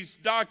in these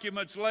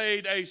documents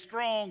laid a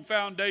strong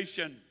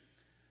foundation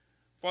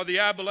for the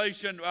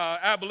abolition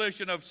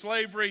of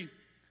slavery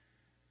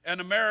and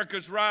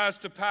America's rise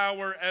to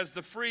power as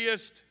the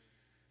freest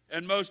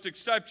and most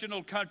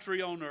exceptional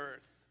country on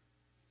earth,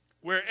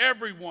 where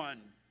everyone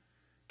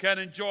can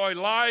enjoy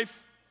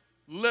life,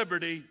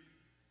 liberty,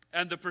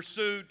 and the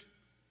pursuit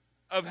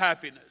of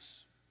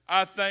happiness.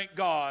 I thank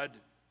God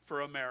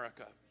for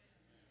America.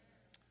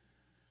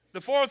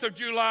 The 4th of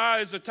July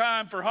is a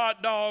time for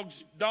hot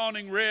dogs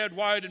dawning red,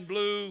 white, and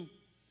blue,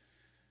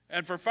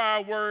 and for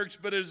fireworks,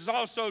 but it is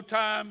also a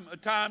time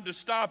to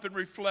stop and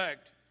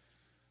reflect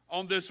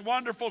on this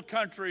wonderful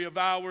country of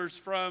ours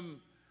from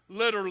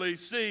literally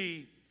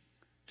sea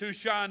to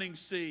shining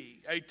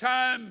sea. A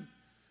time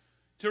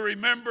to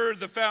remember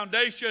the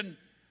foundation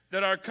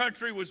that our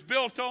country was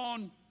built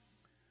on.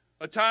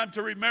 A time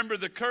to remember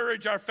the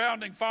courage our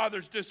founding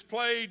fathers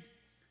displayed.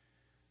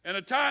 And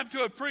a time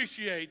to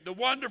appreciate the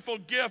wonderful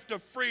gift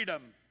of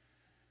freedom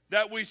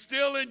that we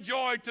still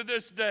enjoy to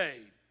this day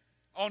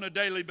on a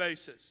daily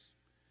basis.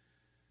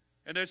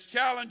 And as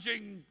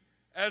challenging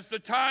as the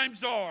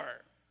times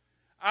are,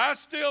 I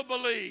still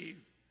believe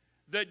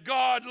that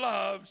God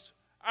loves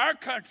our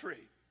country.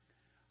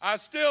 I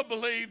still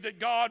believe that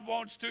God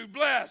wants to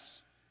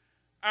bless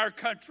our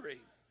country.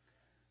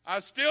 I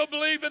still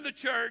believe in the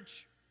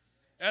church,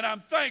 and I'm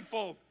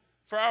thankful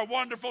for our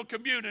wonderful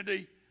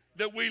community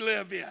that we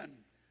live in.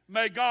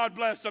 May God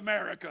bless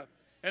America.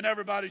 And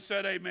everybody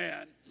said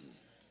amen.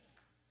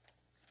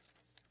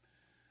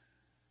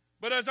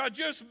 But as I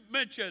just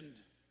mentioned,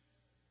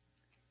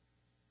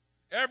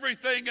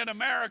 everything in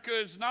America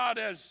is not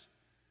as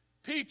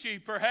peachy,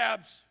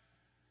 perhaps,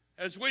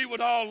 as we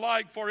would all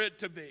like for it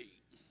to be.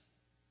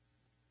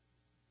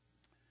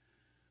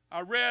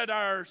 I read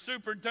our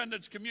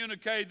superintendent's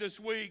communique this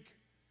week,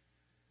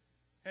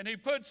 and he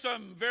put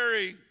some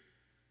very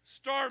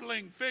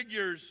startling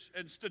figures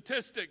and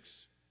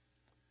statistics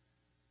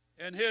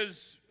in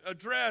his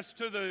address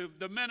to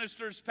the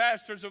ministers,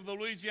 pastors of the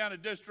Louisiana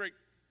district.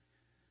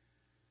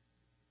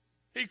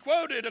 He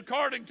quoted,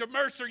 according to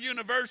Mercer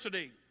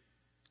University,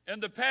 in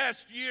the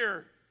past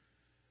year,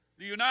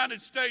 the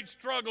United States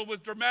struggled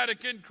with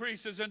dramatic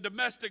increases in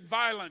domestic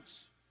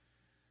violence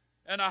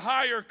and a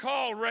higher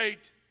call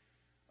rate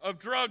of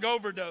drug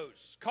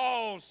overdose.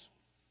 Calls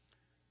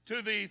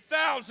to the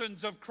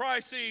thousands of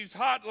crises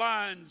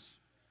hotlines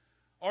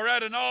are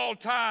at an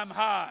all-time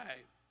high,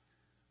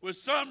 with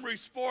some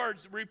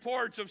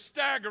reports of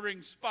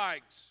staggering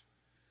spikes.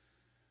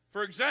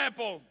 For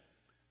example,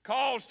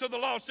 calls to the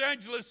Los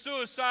Angeles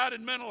suicide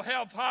and mental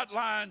health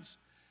hotlines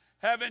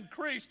have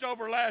increased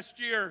over last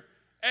year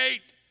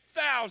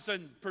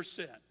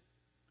 8,000%.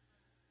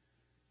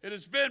 It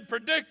has been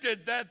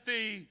predicted that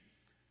the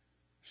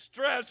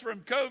stress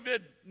from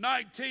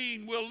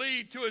COVID-19 will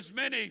lead to as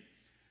many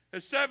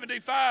as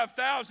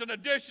 75,000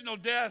 additional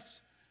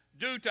deaths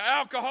due to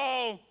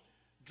alcohol,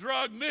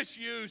 drug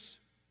misuse,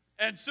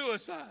 and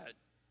suicide.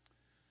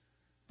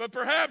 But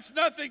perhaps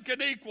nothing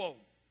can equal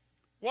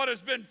what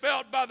has been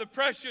felt by the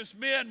precious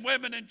men,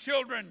 women, and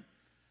children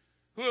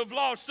who have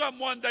lost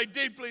someone they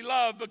deeply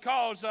love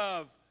because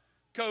of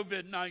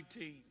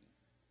COVID-19.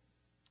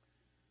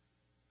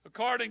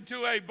 According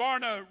to a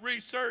Barna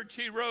research,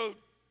 he wrote,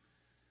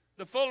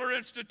 the Fuller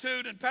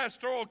Institute and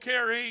Pastoral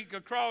Care, Inc.,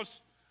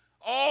 across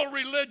all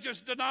religious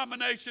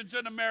denominations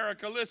in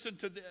America, listen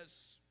to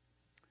this.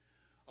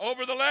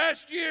 Over the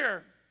last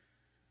year,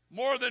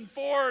 more than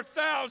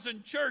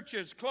 4,000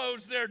 churches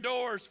closed their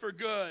doors for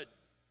good.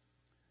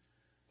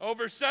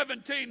 Over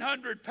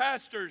 1,700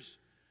 pastors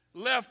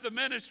left the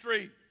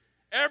ministry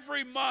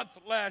every month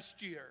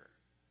last year.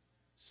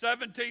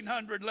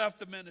 1,700 left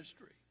the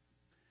ministry.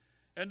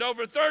 And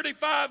over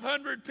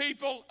 3,500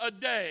 people a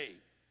day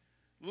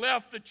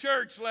left the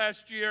church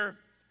last year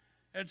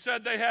and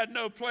said they had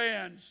no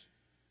plans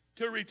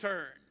to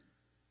return.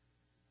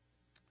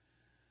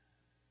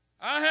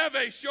 I have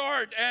a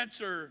short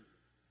answer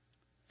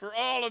for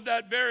all of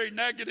that very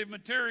negative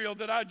material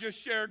that I just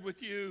shared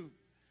with you.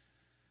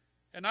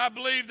 And I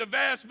believe the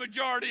vast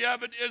majority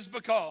of it is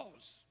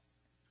because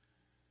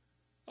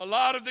a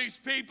lot of these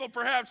people,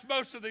 perhaps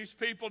most of these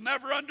people,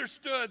 never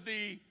understood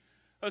the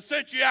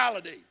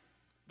essentiality,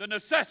 the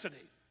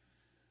necessity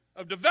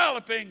of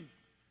developing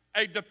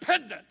a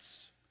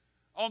dependence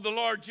on the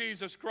Lord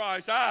Jesus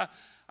Christ. I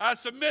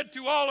submit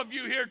to all of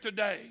you here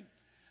today,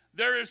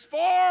 there is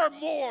far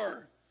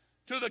more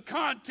to the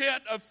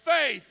content of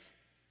faith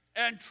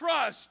and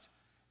trust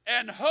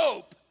and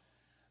hope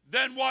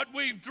than what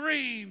we've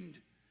dreamed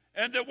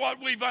and than what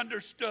we've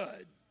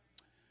understood.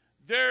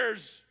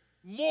 There's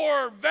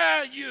more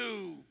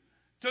value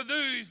to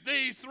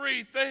these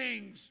three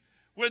things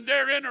when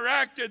they're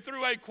interacted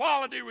through a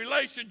quality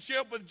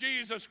relationship with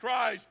Jesus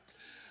Christ.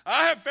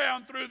 I have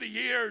found through the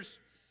years,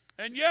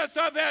 and yes,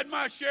 I've had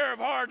my share of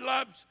hard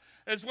lumps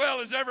as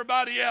well as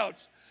everybody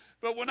else,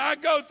 but when I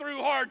go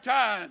through hard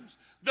times,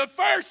 the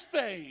first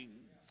thing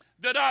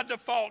that I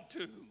default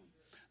to,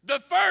 the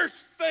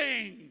first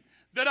thing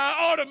that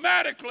I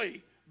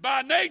automatically,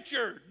 by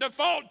nature,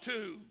 default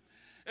to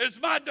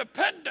is my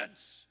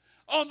dependence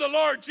on the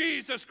Lord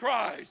Jesus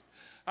Christ.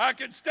 I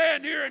can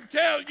stand here and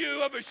tell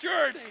you of a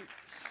surety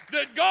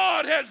that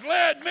God has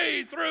led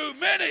me through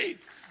many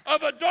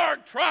of a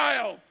dark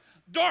trial,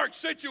 dark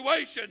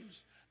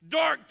situations,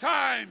 dark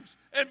times,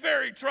 and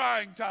very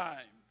trying times.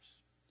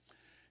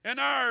 In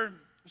our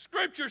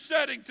scripture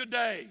setting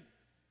today,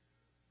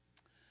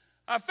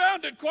 I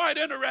found it quite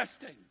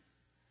interesting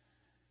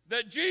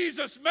that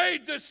Jesus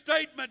made this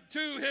statement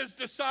to his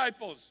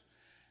disciples.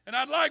 And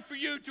I'd like for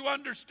you to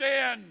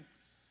understand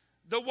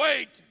the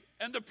weight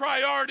and the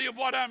priority of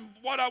what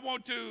I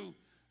want to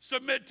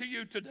submit to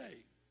you today.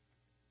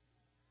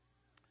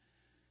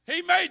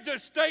 He made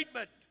this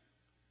statement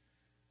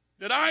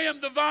that I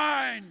am the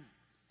vine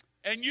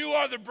and you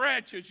are the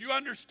branches. You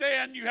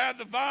understand, you have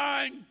the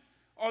vine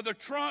or the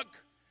trunk,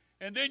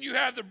 and then you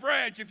have the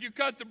branch. If you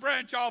cut the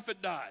branch off,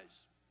 it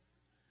dies.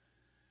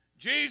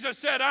 Jesus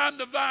said, I'm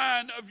the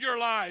vine of your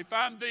life.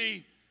 I'm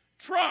the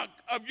trunk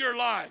of your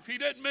life. He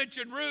didn't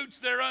mention roots,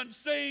 they're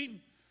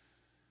unseen.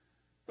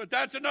 But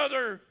that's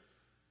another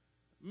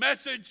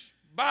message,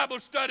 Bible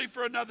study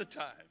for another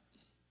time.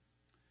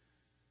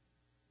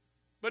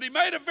 But he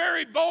made a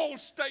very bold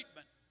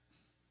statement.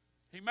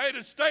 He made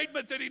a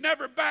statement that he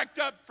never backed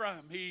up from.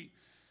 He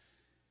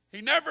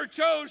never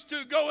chose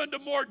to go into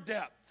more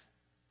depth.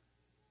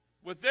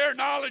 With their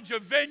knowledge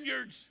of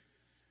vineyards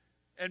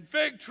and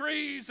fig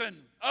trees and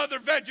other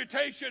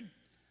vegetation,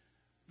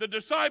 the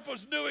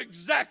disciples knew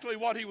exactly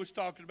what he was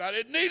talking about.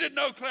 It needed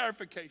no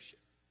clarification.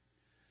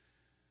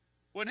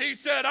 When he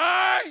said,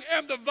 I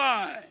am the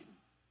vine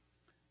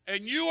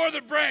and you are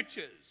the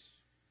branches,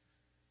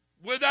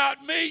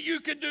 without me you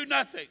can do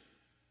nothing.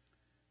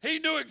 He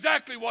knew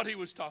exactly what he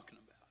was talking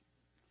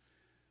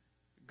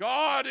about.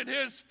 God in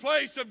his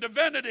place of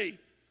divinity,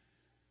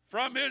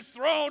 from his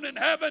throne in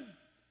heaven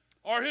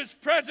or his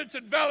presence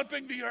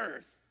enveloping the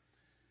earth,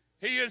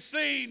 he has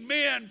seen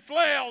men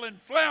flail and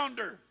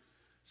flounder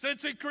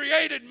since he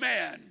created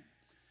man,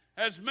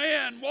 as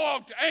man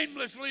walked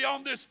aimlessly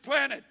on this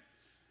planet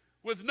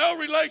with no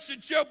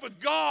relationship with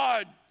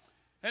God,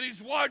 and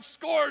he's watched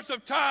scores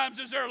of times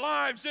as their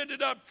lives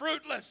ended up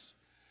fruitless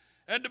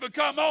and to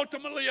become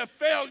ultimately a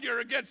failure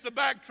against the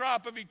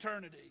backdrop of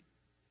eternity.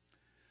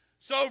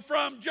 So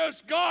from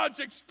just God's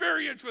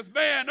experience with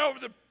man over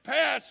the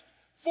past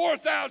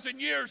 4,000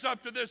 years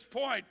up to this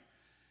point,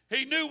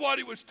 he knew what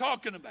he was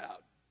talking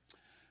about.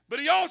 But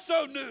he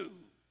also knew,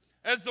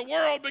 as the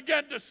world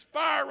began to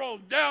spiral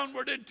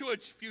downward into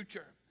its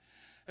future,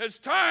 as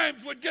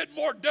times would get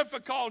more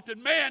difficult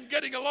and man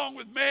getting along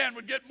with man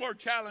would get more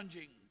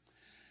challenging,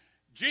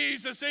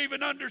 Jesus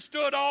even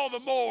understood all the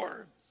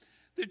more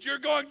that you're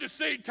going to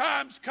see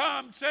times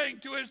come, saying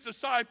to his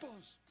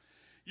disciples,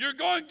 you're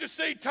going to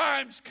see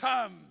times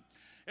come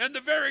in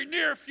the very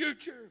near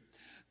future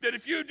that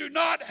if you do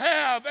not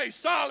have a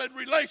solid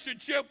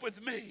relationship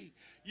with me,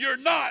 you're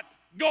not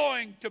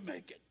going to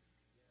make it.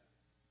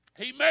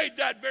 He made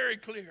that very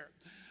clear.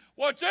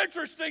 What's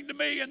interesting to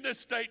me in this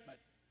statement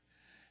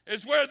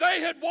is where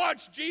they had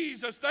watched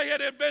Jesus, they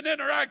had been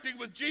interacting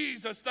with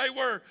Jesus, they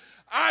were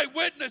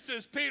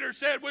eyewitnesses. Peter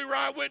said we were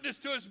eyewitness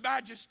to his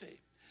majesty.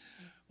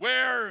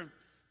 Where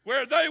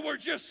they were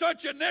just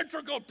such an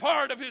integral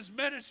part of his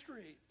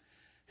ministry.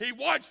 They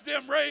watched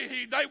him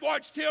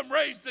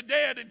raise the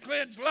dead and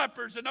cleanse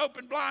lepers and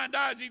open blind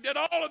eyes. He did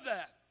all of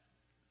that.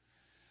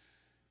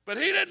 But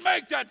he didn't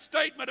make that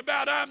statement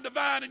about I'm the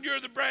vine and you're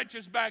the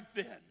branches back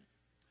then.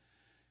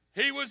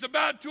 He was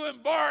about to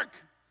embark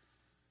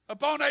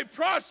upon a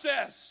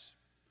process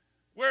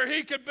where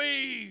he could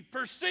be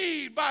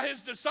perceived by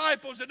his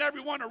disciples and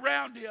everyone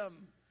around him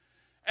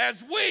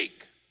as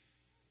weak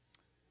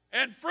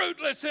and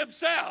fruitless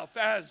himself,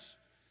 as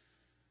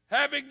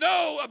having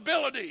no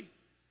ability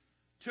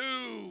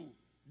to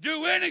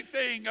do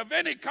anything of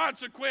any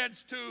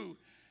consequence to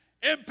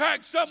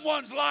impact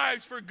someone's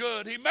lives for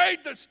good. He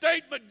made the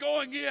statement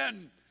going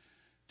in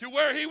to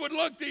where he would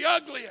look the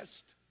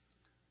ugliest,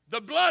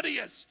 the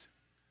bloodiest,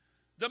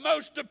 the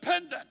most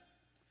dependent,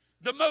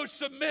 the most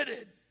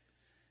submitted.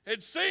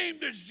 It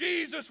seemed as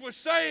Jesus was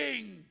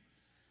saying,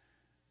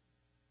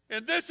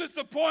 and this is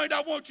the point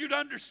I want you to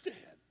understand.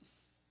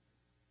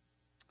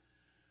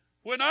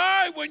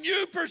 When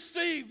you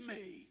perceive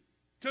me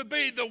to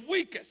be the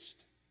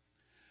weakest,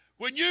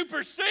 when you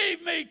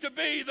perceive me to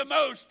be the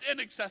most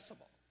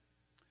inaccessible,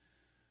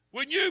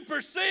 when you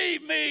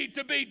perceive me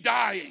to be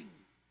dying,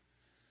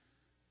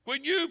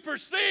 when you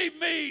perceive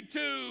me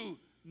to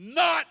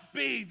not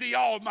be the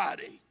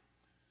Almighty,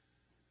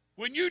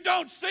 when you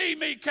don't see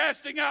me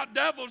casting out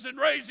devils and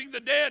raising the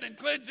dead and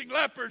cleansing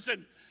lepers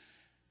and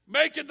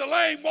making the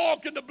lame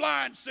walk and the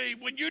blind see,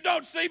 when you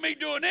don't see me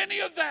doing any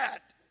of that,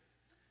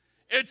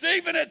 it's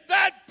even at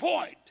that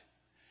point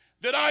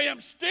that I am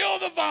still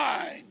the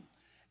vine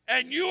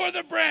and you are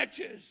the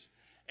branches.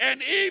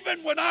 And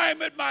even when I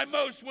am at my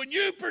most, when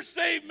you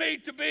perceive me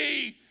to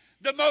be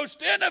the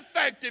most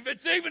ineffective,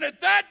 it's even at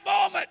that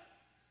moment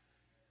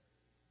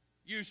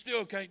you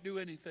still can't do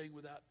anything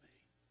without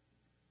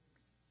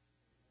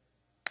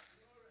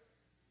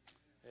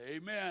me.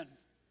 Amen.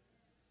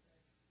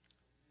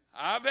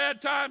 I've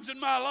had times in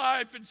my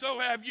life, and so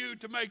have you,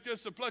 to make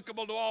this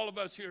applicable to all of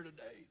us here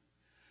today.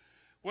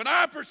 When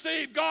I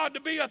perceive God to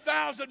be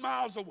 1,000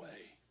 miles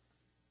away,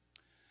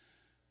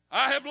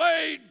 I have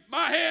laid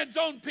my hands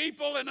on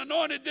people and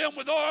anointed them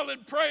with oil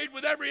and prayed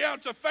with every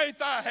ounce of faith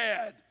I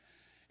had,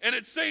 and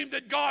it seemed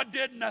that God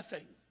did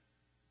nothing.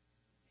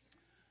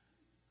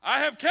 I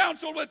have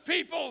counseled with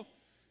people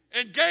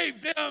and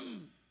gave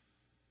them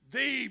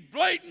the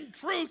blatant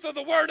truth of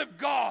the Word of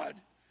God,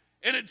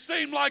 and it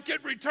seemed like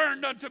it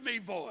returned unto me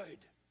void.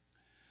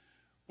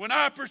 When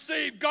I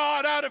perceived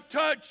God out of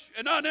touch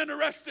and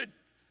uninterested,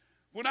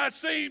 when I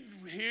seemed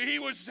he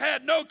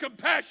had no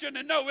compassion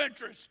and no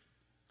interest,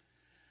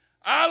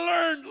 I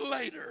learned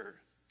later.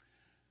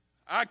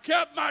 I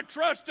kept my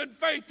trust and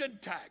faith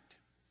intact.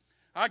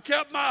 I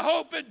kept my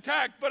hope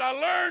intact, but I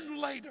learned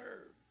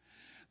later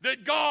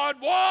that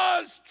God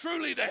was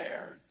truly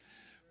there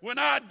when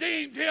I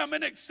deemed him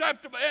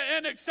inaccessible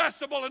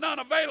and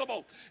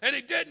unavailable, and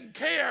he didn't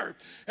care,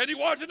 and he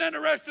wasn't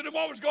interested in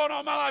what was going on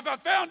in my life. I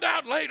found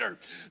out later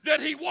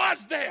that he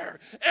was there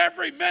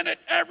every minute,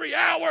 every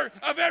hour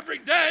of every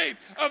day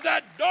of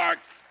that dark,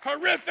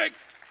 horrific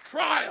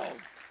trial.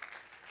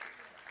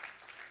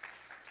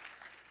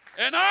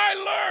 And I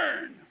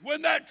learned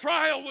when that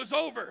trial was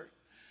over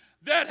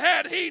that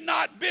had he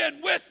not been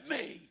with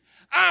me,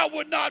 I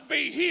would not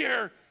be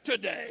here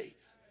today.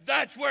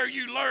 That's where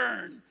you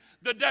learn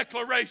the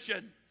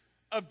declaration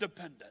of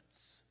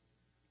dependence.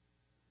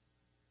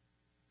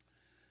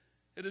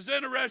 It is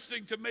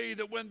interesting to me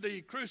that when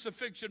the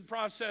crucifixion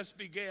process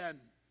began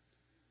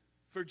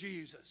for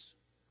Jesus,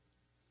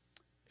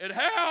 and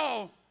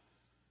how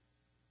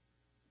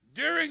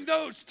during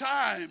those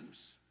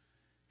times,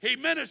 he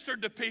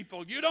ministered to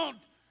people.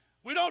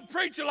 We don't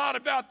preach a lot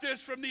about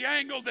this from the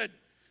angle that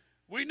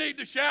we need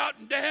to shout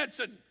and dance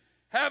and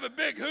have a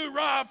big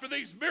hoorah for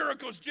these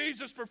miracles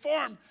Jesus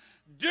performed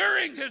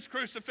during his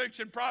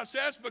crucifixion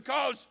process,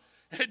 because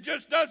it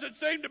just doesn't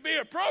seem to be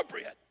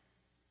appropriate.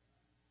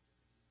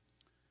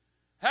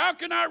 How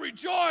can I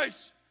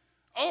rejoice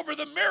over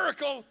the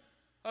miracle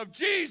of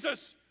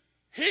Jesus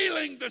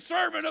healing the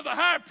servant of the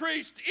high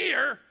priest's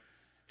ear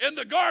in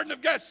the Garden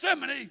of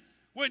Gethsemane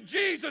when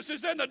Jesus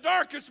is in the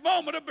darkest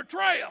moment of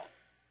betrayal?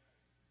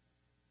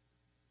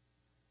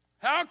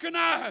 How can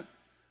I,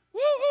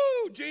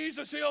 woo-hoo,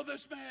 Jesus healed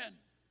this man?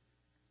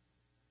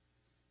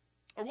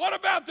 Or what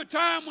about the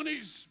time when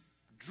he's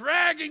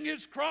dragging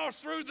his cross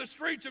through the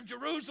streets of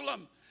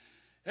Jerusalem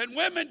and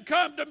women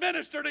come to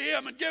minister to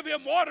him and give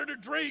him water to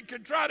drink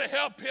and try to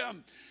help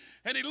him?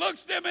 And he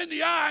looks them in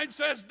the eye and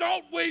says,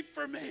 "Don't weep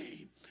for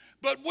me,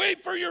 but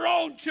weep for your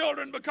own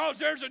children, because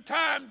there's a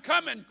time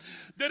coming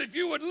that if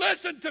you would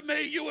listen to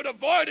me, you would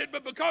avoid it.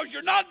 But because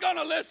you're not going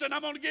to listen,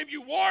 I'm going to give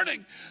you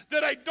warning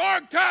that a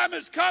dark time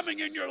is coming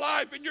in your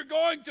life, and you're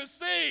going to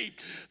see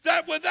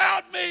that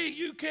without me,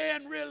 you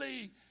can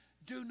really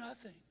do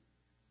nothing."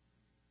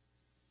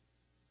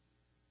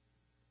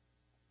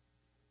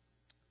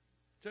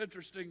 It's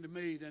interesting to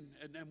me,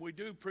 and we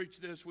do preach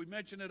this, we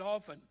mention it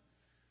often,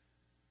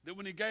 that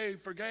when he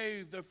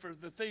forgave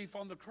the thief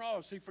on the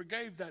cross, he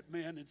forgave that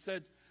man and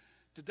said,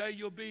 "Today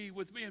you'll be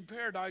with me in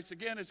paradise."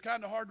 Again, it's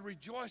kind of hard to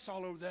rejoice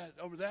all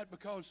over that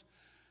because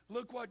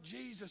look what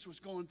Jesus was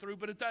going through.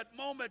 But at that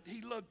moment, he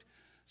looked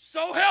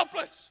so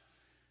helpless.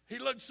 He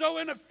looked so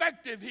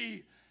ineffective.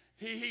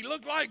 He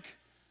looked like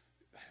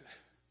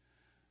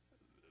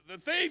the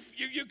thief.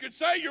 You could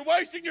say you're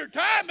wasting your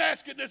time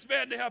asking this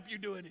man to help you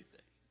do anything.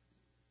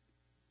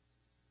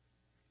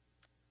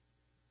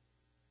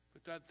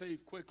 But that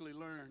thief quickly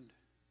learned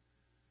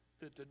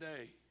that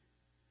today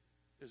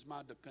is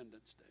my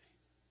Dependence Day.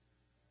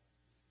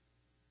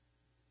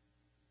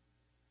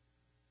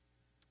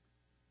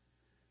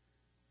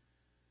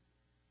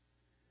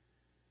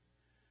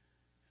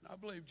 And I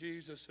believe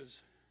Jesus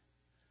is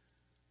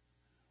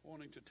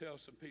wanting to tell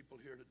some people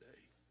here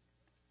today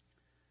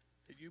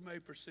that you may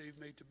perceive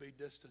me to be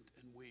distant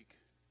and weak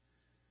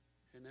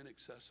and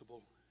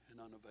inaccessible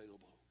and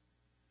unavailable,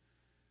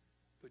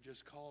 but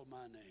just call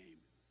my name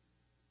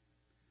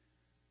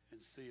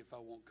and see if I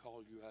won't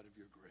call you out of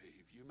your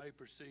grave. You may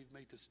perceive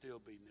me to still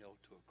be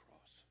nailed to a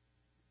cross.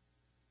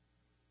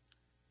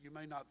 You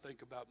may not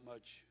think about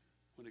much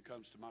when it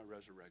comes to my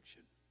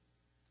resurrection.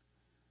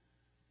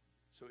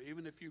 So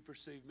even if you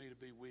perceive me to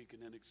be weak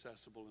and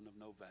inaccessible and of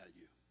no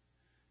value,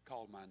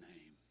 call my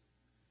name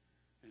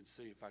and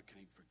see if I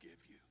can't forgive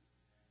you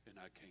and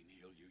I can't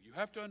heal you. You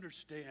have to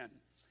understand,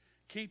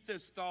 keep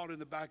this thought in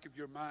the back of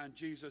your mind,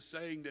 Jesus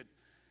saying that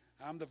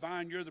I'm the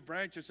vine, you're the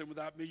branches, and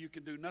without me you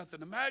can do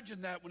nothing.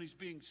 Imagine that when he's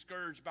being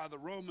scourged by the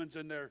Romans,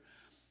 and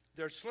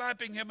they're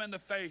slapping him in the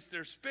face,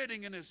 they're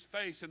spitting in his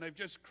face, and they've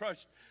just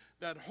crushed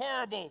that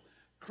horrible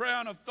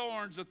crown of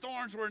thorns. The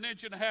thorns were 1.5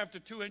 inches to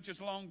 2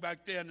 inches long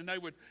back then, and they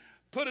would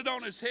put it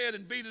on his head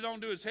and beat it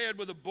onto his head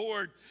with a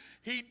board.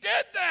 He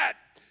did that.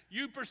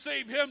 You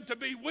perceive him to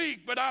be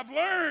weak, but I've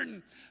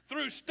learned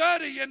through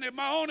study and in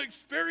my own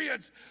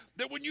experience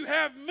that when you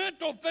have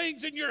mental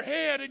things in your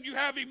head and you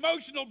have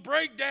emotional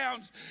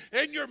breakdowns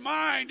in your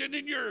mind and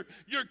in your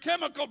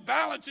chemical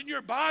balance in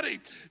your body,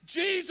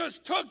 Jesus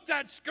took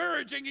that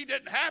scourging. He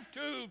didn't have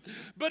to,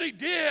 but he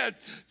did,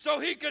 so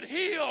he could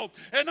heal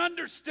and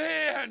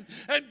understand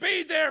and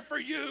be there for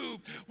you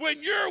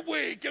when you're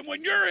weak and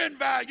when you're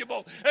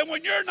invaluable and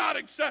when you're not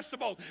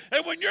accessible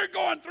and when you're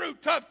going through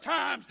tough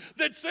times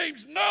that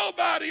seems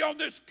nobody on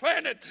this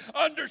planet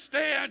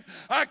understands.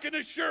 I can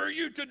assure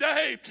you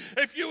today,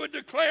 if you would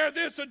declare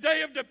this a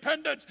day of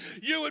dependence,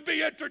 you would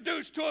be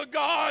introduced to a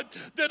God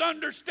that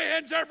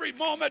understands every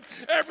moment,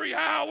 every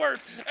hour,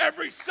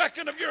 every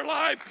second of your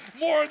life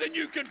more than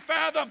you can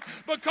fathom,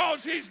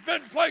 because he's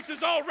been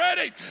places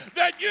already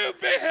that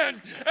you've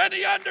been, and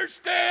he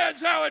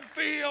understands how it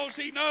feels.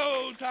 He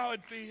knows how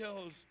it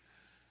feels.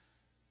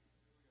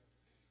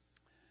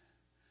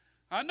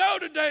 I know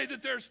today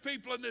that there's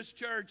people in this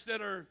church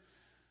that are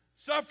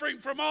suffering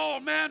from all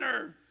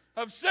manner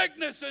of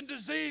sickness and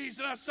disease,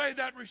 and I say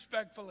that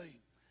respectfully.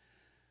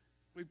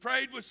 We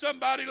prayed with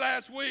somebody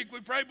last week.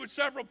 We prayed with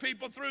several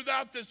people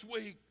throughout this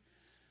week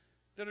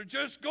that are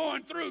just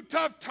going through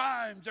tough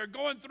times. They're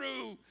going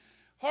through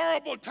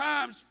horrible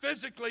times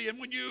physically. And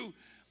when you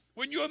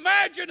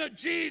imagine a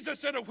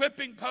Jesus at a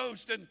whipping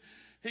post and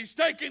he's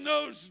taking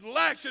those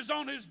lashes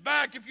on his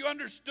back, if you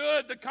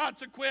understood the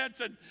consequence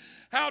and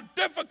how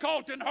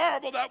difficult and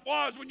horrible that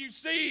was, when you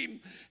see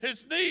him,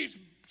 his knees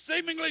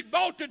seemingly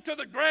bolted to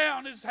the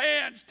ground, his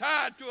hands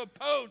tied to a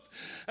post,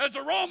 as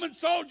a Roman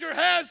soldier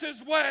has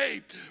his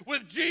way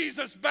with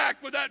Jesus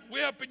back with that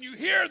whip. And you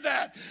hear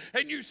that,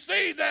 and you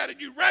see that,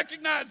 and you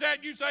recognize that,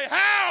 and you say,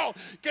 how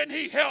can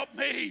he help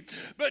me?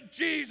 But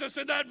Jesus,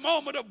 in that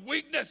moment of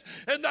weakness,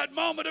 in that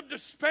moment of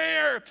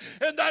despair,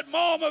 in that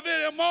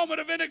moment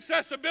of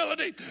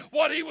inaccessibility,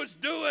 what he was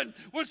doing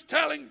was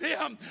telling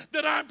them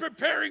that I'm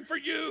preparing for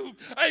you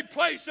a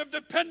place of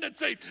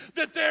dependency,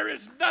 that there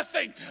is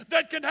nothing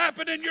that can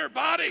happen in your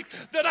body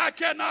that I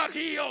cannot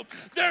heal.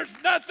 There's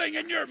nothing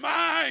in your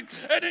mind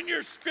and in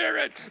your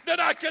spirit that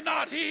I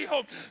cannot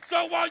heal.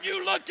 So while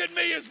you look at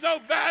me as no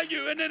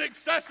value and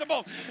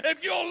inaccessible,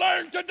 if you'll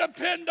learn to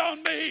depend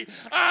on me,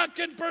 I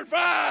can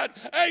provide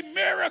a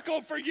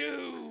miracle for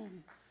you.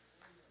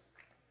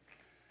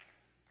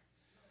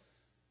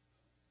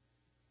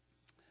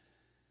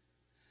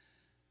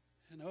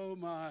 And oh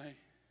my,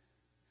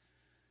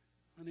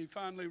 when he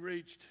finally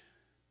reached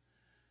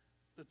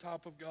the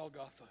top of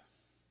Golgotha,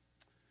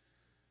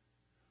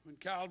 when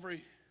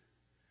Calvary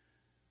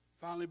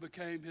finally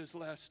became his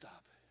last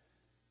stop,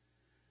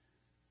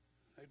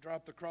 they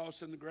dropped the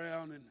cross in the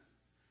ground and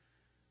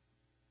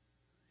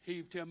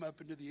heaved him up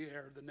into the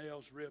air. The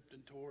nails ripped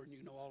and tore, and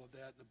you know all of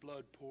that. The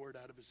blood poured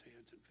out of his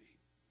hands and feet.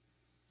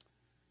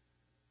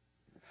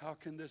 How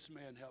can this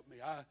man help me?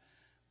 I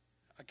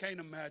can't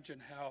imagine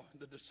how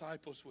the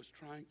disciples was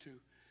trying to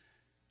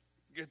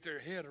get their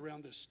head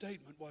around this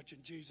statement, watching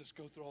Jesus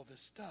go through all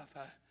this stuff.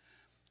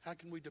 How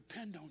can we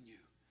depend on you?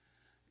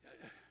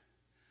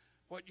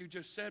 What you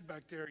just said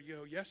back there,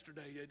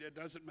 yesterday, it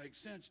doesn't make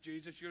sense.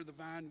 Jesus, you're the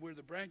vine, we're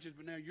the branches,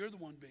 but now you're the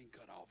one being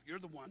cut off. You're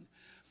the one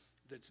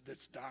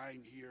that's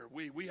dying here.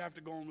 We have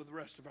to go on with the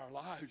rest of our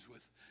lives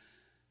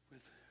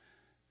with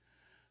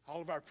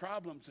all of our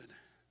problems and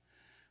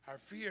our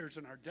fears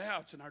and our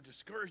doubts and our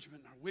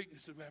discouragement and our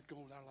weaknesses. We have to go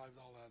on with our lives,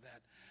 all of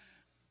that.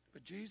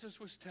 But Jesus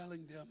was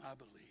telling them, I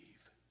believe,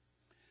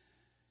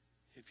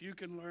 if you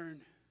can learn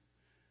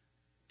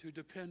to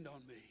depend on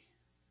me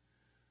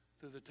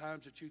through the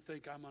times that you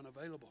think I'm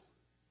unavailable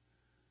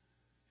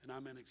and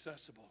I'm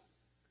inaccessible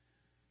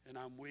and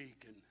I'm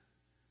weak and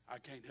I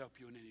can't help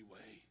you in any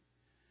way,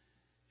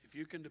 if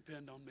you can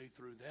depend on me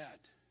through that,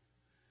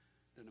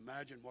 then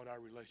imagine what our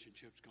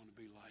relationship's going to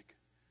be like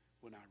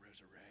when I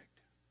resurrect.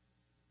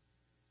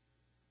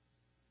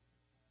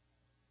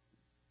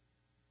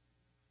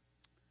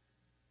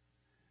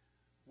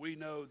 We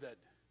know that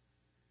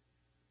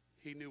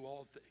he knew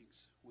all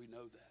things. We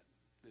know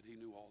that he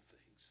knew all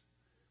things.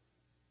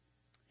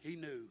 He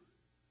knew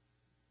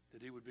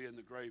that he would be in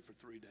the grave for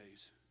 3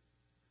 days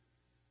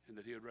and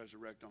that he would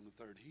resurrect on the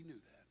third. He knew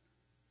that.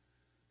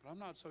 But I'm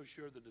not so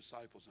sure the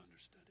disciples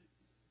understood it.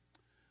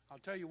 I'll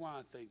tell you why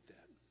I think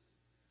that.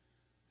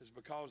 It's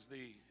because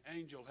the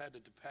angel had to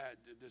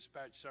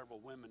dispatch several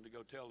women to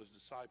go tell his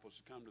disciples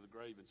to come to the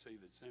grave and see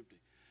that it's empty.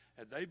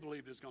 Had they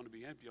believed it was going to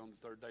be empty on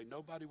the third day,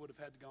 nobody would have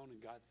had to go on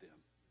and got them.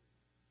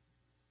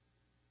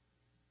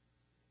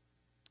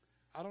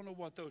 I don't know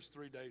what those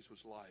 3 days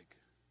was like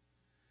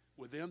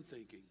with them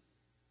thinking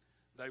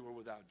they were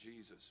without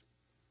Jesus.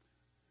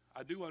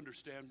 I do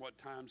understand what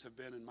times have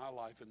been in my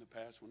life in the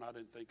past when I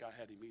didn't think I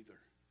had him either.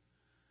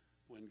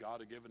 When God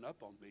had given up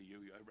on me.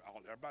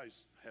 Everybody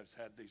has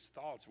had these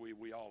thoughts.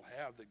 We all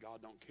have, that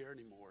God don't care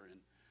anymore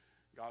and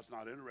God's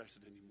not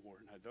interested anymore.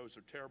 And those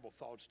are terrible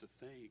thoughts to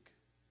think.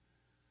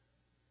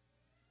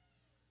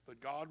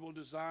 But God will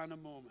design a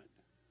moment.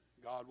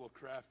 God will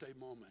craft a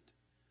moment.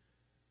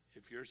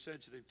 If you're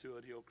sensitive to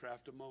it, he'll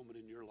craft a moment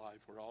in your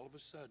life where all of a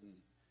sudden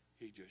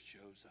he just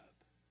shows up.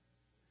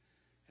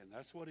 And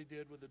that's what he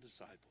did with the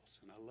disciples.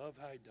 And I love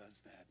how he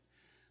does that.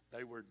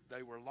 They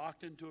were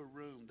locked into a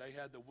room. They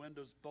had the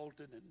windows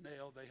bolted and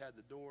nailed. They had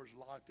the doors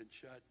locked and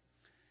shut.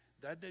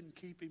 That didn't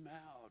keep him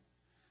out.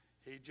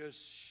 He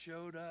just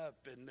showed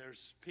up. And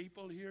there's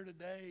people here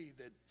today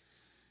that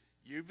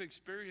you've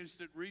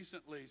experienced it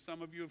recently.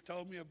 Some of you have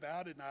told me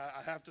about it, and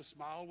I have to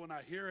smile when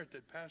I hear it,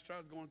 that Pastor, I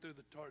was going through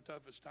the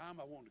toughest time.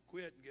 I wanted to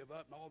quit and give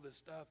up and all this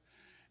stuff.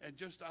 And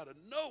just out of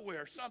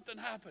nowhere, something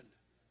happened.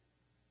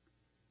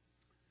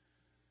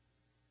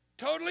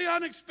 Totally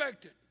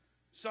unexpected.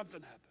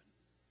 Something happened.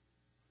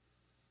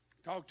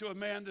 Talked to a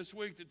man this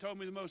week that told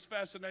me the most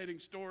fascinating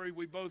story.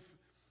 We both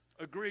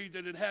agreed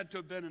that it had to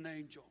have been an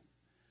angel.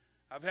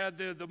 I've had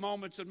the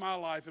moments in my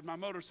life, in my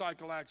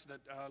motorcycle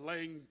accident,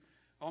 laying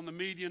on the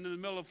median in the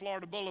middle of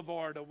Florida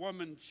Boulevard. A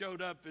woman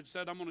showed up and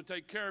said, I'm going to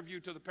take care of you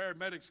till the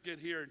paramedics get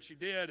here. And she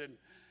did. And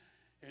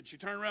she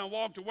turned around and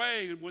walked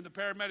away. And when the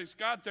paramedics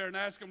got there and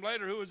asked them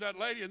later, who was that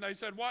lady? And they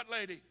said, what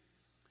lady?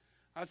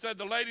 I said,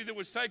 the lady that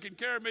was taking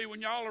care of me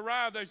when y'all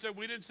arrived. They said,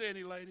 we didn't see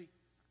any lady.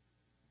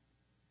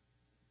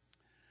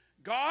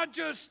 God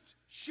just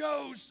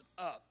shows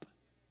up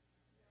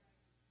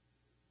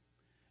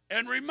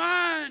and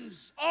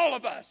reminds all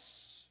of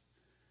us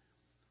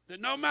that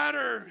no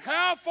matter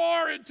how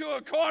far into a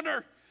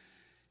corner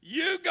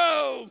you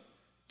go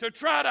to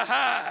try to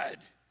hide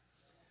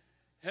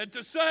and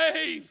to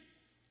say,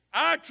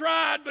 I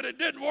tried, but it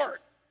didn't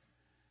work,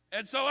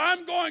 and so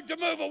I'm going to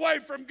move away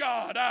from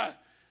God.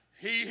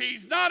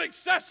 He's not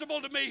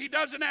accessible to me. He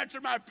doesn't answer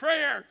my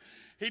prayer.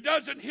 He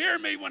doesn't hear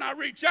me when I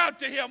reach out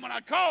to him, when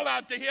I call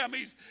out to him.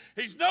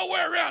 He's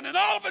nowhere around. And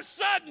all of a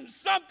sudden,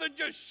 something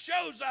just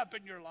shows up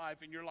in your life,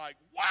 and you're like,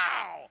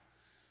 wow,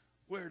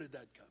 where did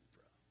that come from?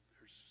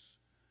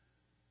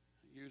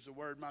 Use a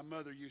word my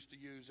mother used to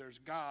use. There's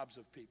gobs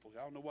of people.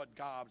 I don't know what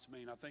gobs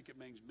mean. I think it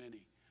means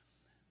many.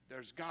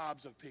 There's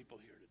gobs of people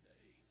here today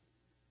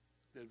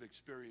that have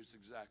experienced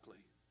exactly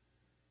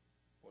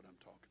what I'm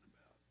talking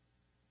about.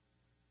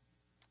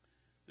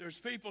 There's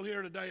people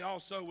here today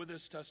also with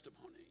this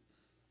testimony.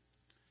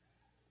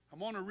 I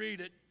want to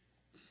read it.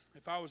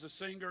 If I was a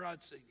singer,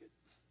 I'd sing it.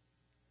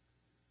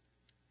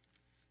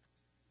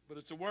 But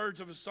it's the words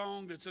of a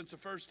song that since the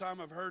first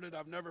time I've heard it,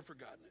 I've never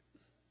forgotten it.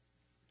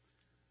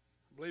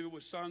 I believe it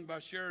was sung by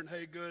Sharon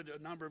Haygood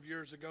a number of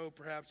years ago,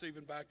 perhaps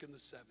even back in the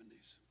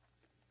 70s.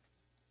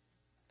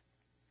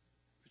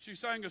 But she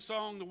sang a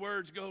song, the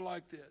words go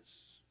like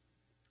this.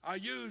 I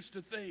used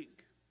to think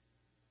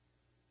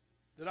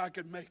that I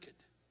could make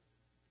it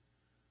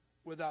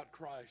without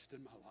Christ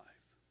in my life.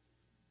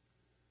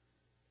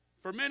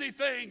 For many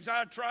things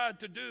I tried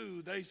to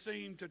do, they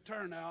seemed to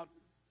turn out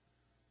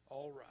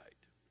all right.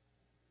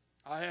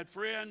 I had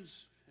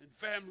friends and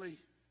family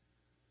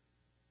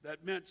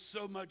that meant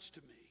so much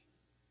to me.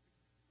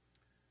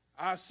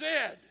 I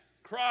said,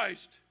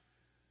 Christ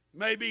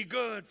may be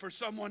good for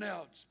someone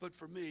else, but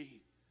for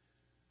me,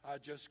 I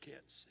just can't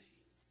see.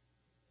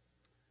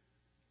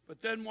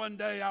 But then one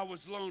day I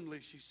was lonely,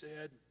 she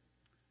said.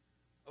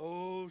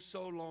 Oh,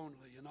 so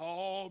lonely, and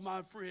all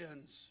my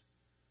friends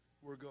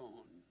were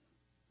gone.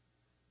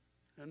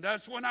 And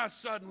that's when I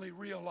suddenly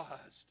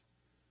realized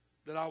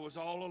that I was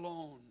all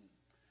alone.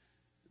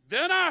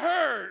 Then I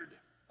heard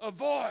a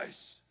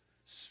voice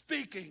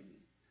speaking,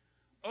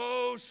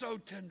 oh, so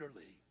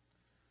tenderly,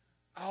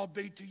 I'll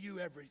be to you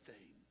everything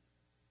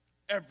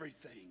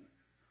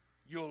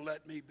you'll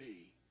let me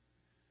be.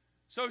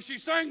 So she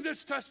sang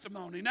this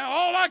testimony. Now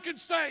all I can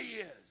say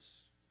is,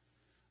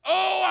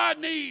 oh, I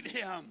need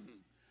him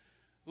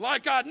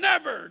like I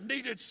never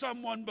needed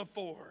someone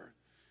before.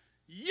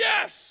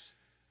 Yes,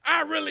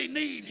 I really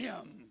need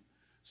him,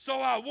 so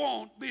I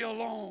won't be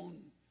alone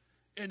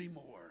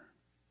anymore.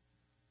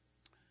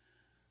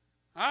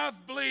 I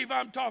believe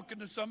I'm talking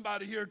to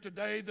somebody here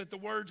today that the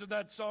words of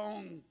that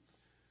song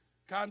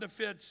kind of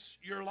fits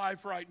your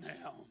life right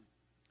now.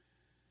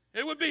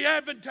 It would be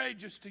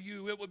advantageous to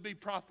you. It would be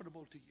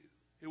profitable to you.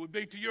 It would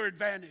be to your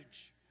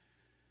advantage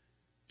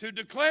to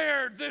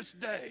declare this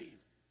day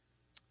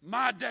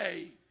my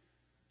day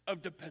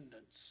of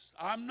dependence.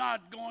 I'm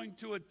not going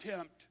to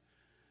attempt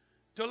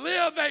to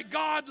live a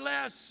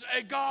godless,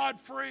 a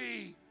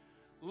God-free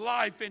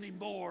life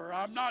anymore.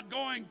 I'm not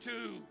going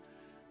to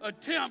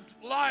attempt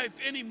life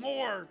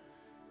anymore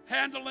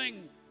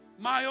handling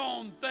my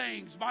own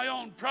things, my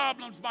own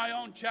problems, my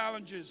own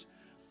challenges.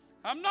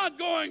 I'm not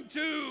going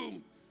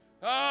to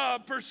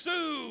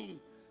pursue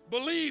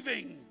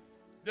believing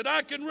that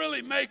I can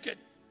really make it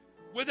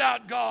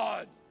without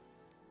God,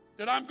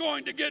 that I'm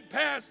going to get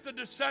past the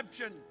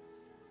deception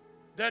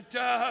that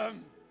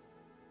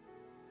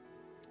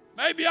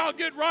maybe I'll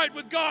get right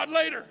with God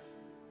later.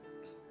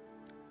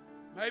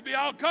 Maybe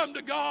I'll come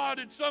to God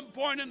at some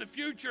point in the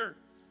future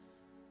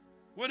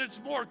when it's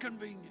more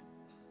convenient.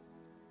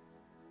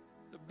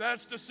 The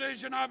best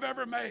decision I've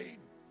ever made,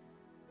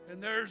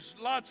 and there's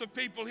lots of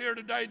people here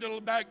today that will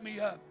back me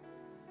up,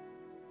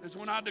 is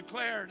when I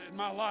declared in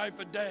my life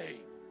a day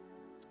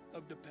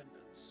of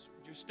dependence.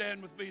 Would you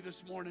stand with me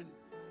this morning?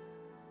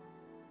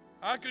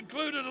 I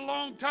concluded a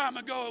long time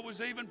ago, it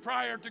was even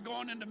prior to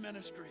going into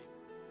ministry.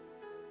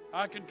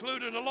 I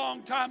concluded a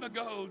long time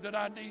ago that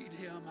I need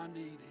him, I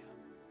need him.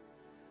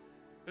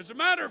 As a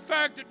matter of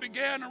fact, it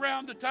began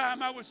around the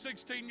time I was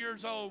 16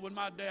 years old when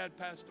my dad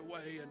passed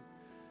away, and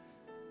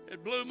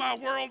it blew my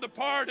world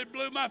apart, it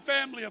blew my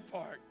family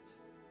apart.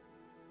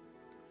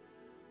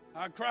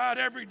 I cried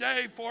every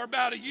day for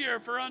about a year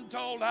for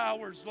untold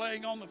hours,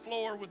 laying on the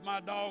floor with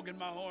my dog in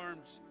my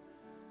arms.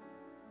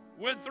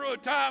 Went through a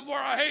time where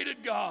I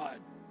hated God.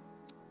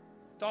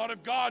 Thought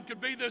if God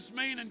could be this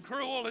mean and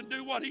cruel and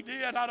do what he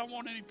did, I don't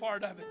want any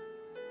part of it.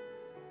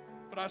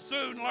 But I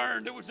soon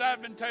learned it was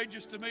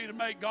advantageous to me to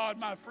make God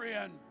my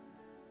friend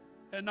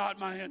and not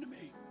my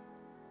enemy.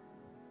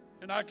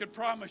 And I can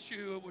promise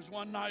you it was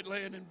one night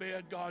laying in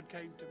bed, God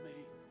came to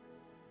me.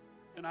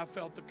 And I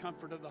felt the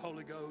comfort of the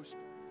Holy Ghost.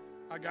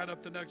 I got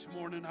up the next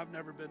morning. I've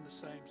never been the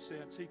same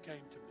since. He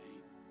came to me.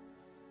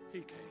 He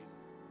came.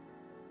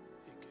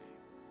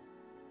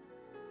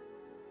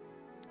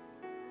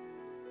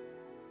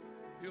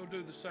 He'll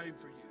do the same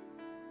for you.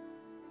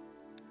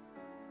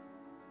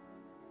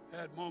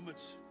 Had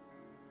moments,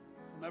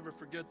 I'll never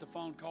forget the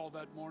phone call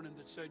that morning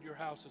that said your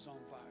house is on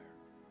fire.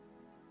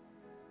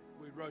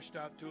 We rushed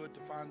out to it to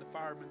find the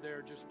firemen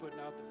there just putting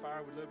out the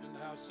fire. We lived in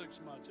the house 6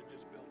 months and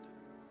just built it.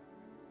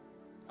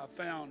 I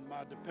found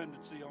my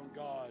dependency on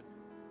God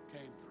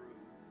came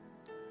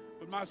through.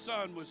 But my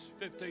son was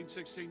 15,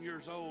 16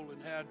 years old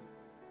and had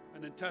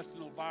an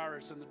intestinal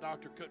virus, and the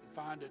doctor couldn't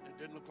find it. It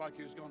didn't look like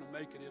he was going to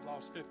make it. He had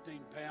lost 15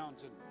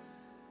 pounds, and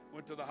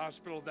Went to the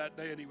hospital that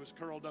day, and he was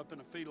curled up in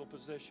a fetal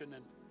position,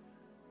 and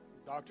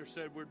the doctor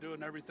said, we're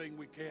doing everything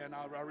we can.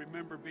 I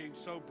remember being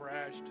so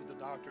brash to the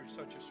doctor. He's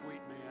such a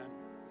sweet man.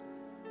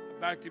 I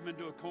backed him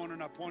into a corner,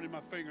 and I pointed my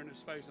finger in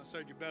his face and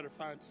said, you better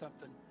find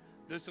something.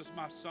 This is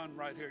my son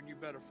right here, and you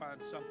better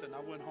find something.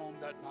 I went home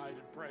that night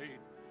and prayed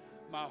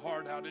my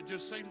heart out. It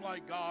just seemed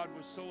like God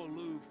was so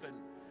aloof and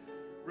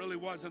really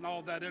wasn't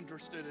all that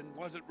interested and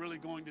wasn't really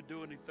going to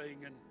do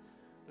anything. And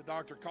the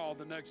doctor called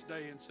the next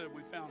day and said,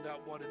 we found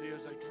out what it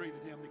is. They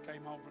treated him. He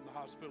came home from the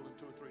hospital, and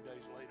 2 or 3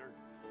 days later.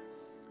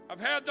 I've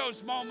had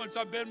those moments.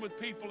 I've been with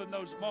people in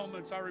those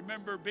moments. I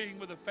remember being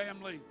with a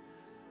family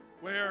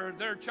where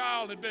their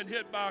child had been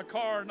hit by a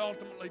car and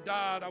ultimately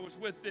died. I was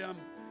with them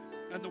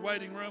in the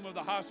waiting room of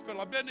the hospital.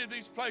 I've been to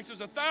these places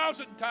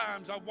 1,000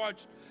 times. I've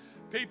watched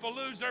people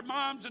lose their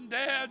moms and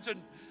dads,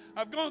 and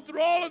I've gone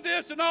through all of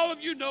this, and all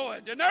of you know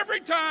it. And every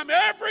time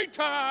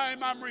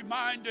I'm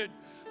reminded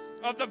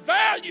of the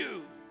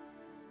value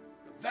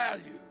of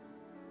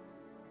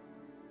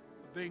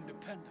being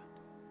dependent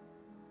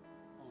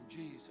on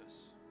Jesus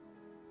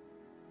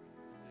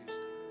in these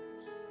times.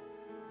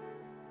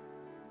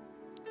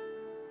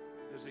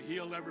 Does he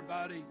heal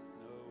everybody?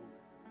 No.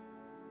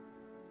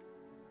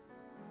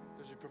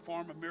 Does he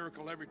perform a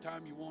miracle every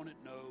time you want it?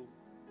 No.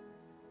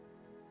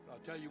 But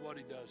I'll tell you what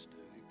he does do.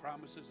 He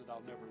promises that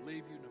I'll never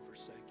leave you nor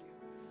forsake you.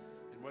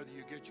 And whether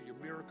you get your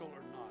miracle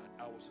or not,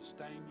 I will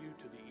sustain you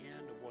to the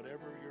end of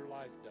whatever your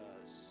life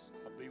does.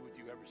 I'll be with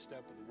you every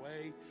step of the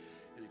way.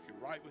 And if you're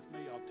right with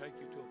me, I'll take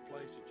you to a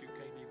place that you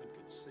can't even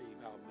conceive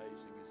how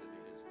amazing as it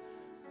is.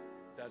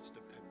 That's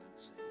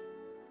dependency.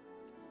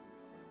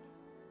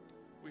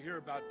 We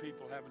hear about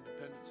people having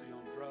dependency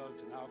on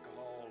drugs and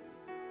alcohol and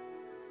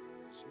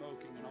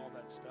smoking and all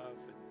that stuff,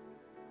 and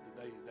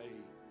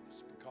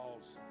it's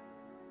because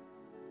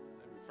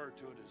they refer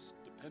to it as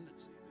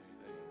dependency.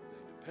 They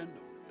depend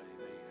on it.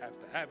 They have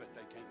to have it.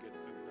 They can't get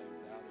through the day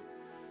without it.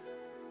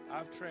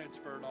 I've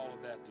transferred all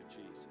of that to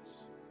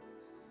Jesus.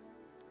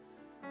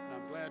 And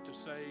I'm glad to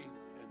say,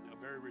 in a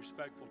very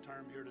respectful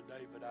term here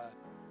today, but I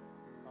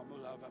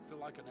feel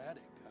like an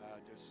addict.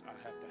 I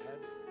have to have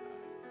it.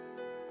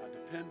 I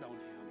depend on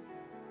him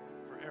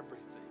for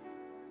everything.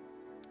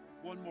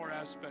 One more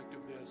aspect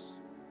of this,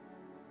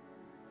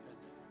 and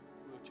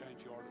we'll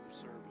change the order of the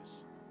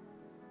service.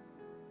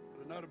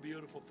 But another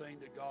beautiful thing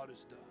that God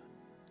has done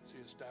is he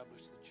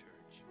established the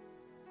church.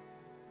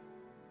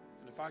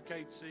 And if I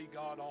can't see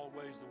God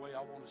always the way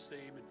I want to see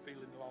him and feel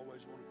him the way I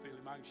always want to feel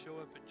him, I can show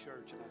up at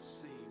church and I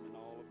see him in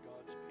all of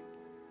God's people.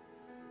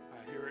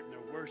 I hear it in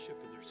their worship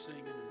and their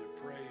singing and their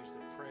praise,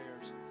 their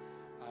prayers.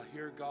 I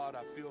hear God,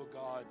 I feel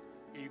God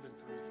even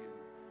through you.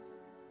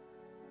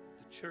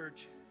 The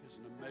church is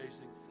an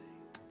amazing thing.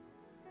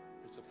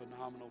 It's a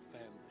phenomenal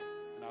family,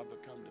 and I've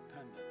become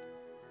dependent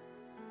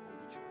on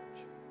the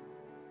church.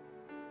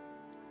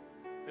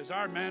 As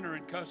our manner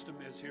and custom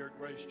is here at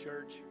Grace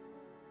Church,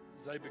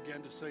 as they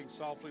begin to sing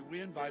softly, we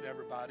invite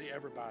everybody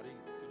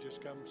to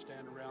just come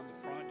stand around the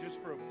front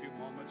just for a few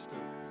moments to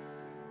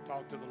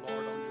talk to the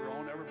Lord on your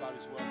own.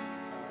 Everybody's welcome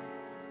to come.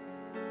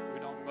 We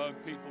don't bug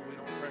people, we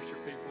don't pressure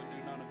people and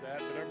do none of that,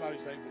 but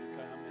everybody's able to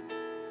come and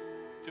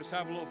just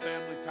have a little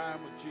family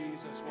time with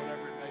Jesus,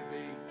 whatever it may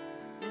be.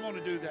 We want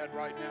to do that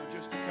right now,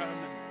 just to come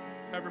and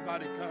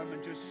everybody come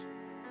and just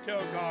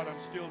tell God I'm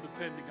still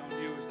depending on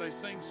you. As they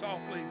sing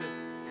softly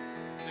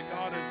that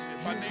God is,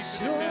 if I need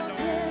to depend on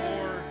you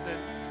more,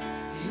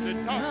 then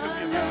talk to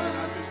me about it.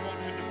 I just want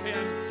to depend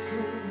on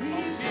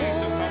Jesus.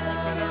 I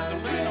want to learn to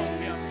lean on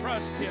him,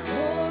 trust him,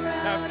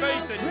 have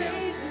faith in him.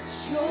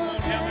 I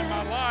want him in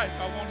my life.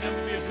 I want him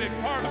to be a big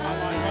part of my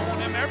life. I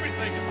want him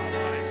everything in my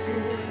life.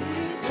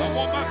 I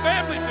want my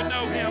family to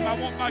know him. I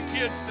want my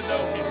kids to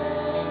know him.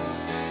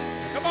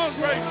 Come on,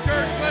 Grace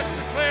Church, let's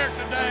declare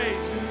today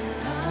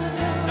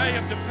a day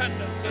of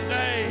dependence, a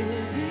day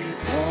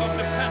of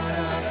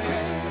dependence, a day of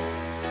dependence.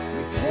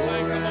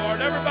 Thank the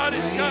Lord.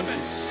 Everybody's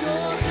coming.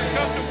 Would you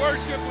come to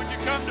worship? Would you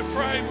come to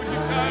pray? Would you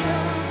come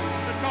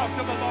to talk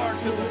to the Lord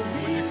today?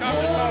 Would you come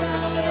to talk to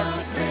the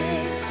Lord today?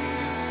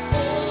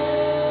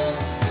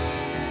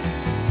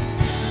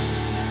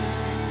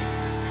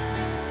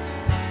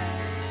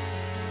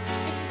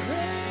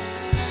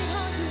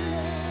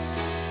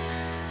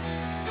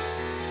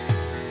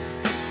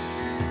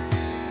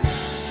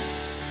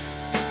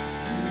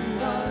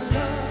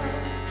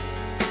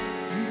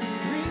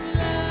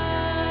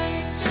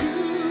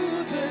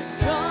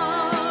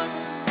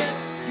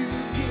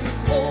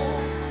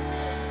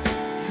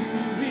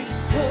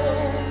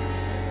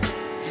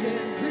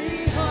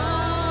 Every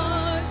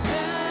heart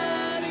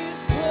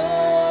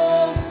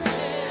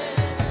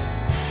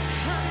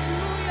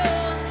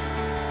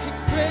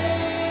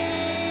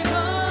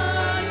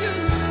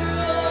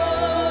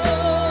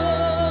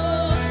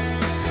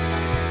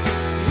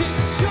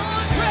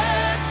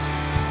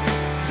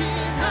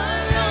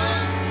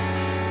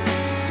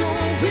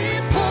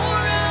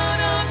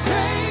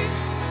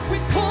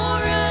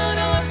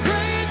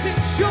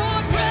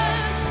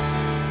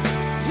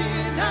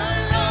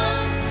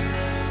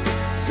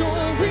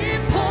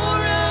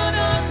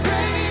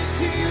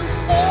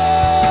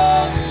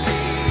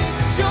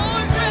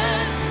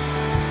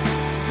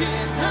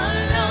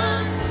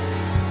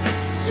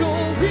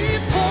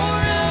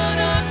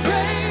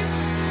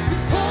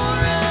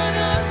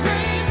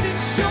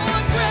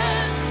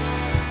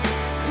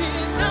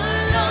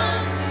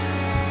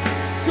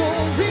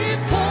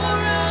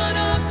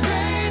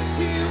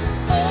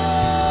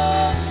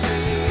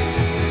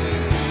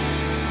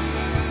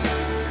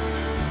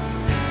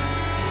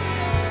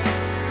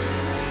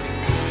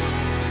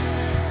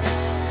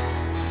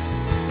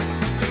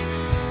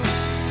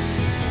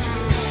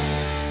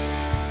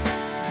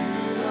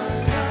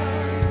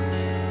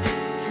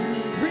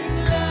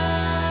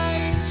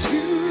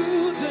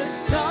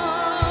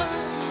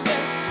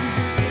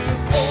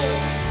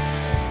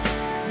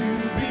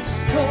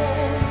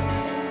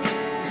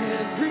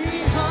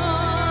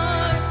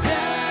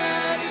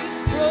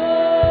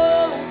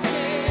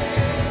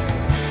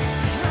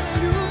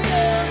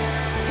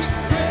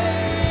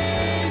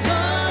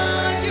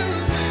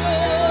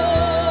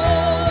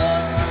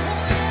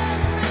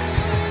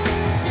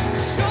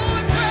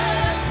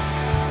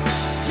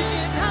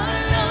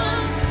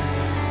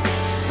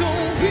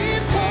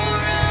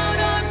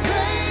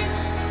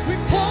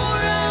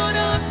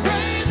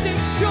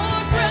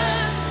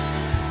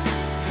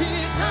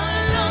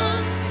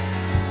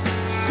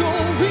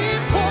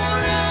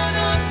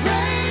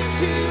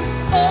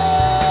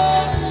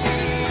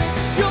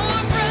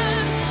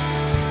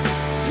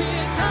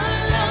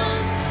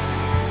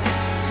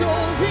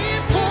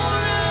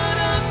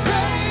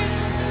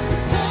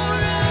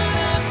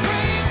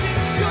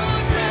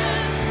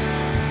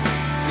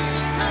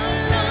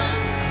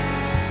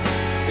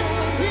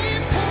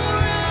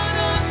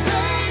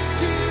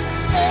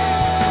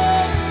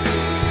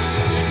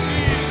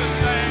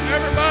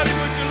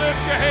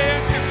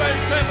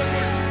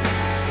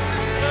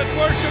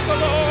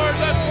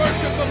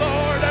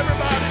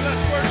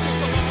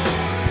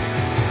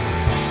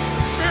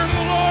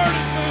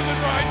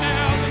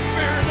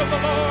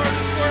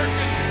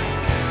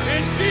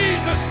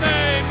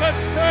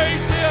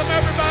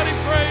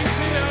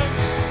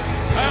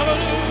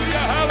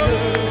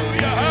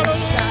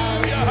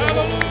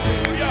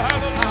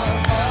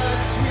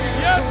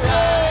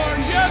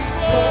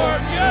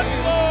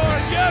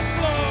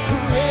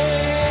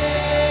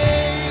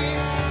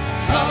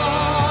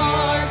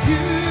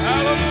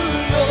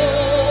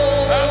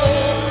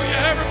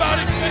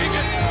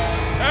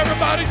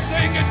Everybody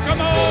sing it. Come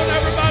on,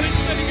 everybody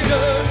sing it.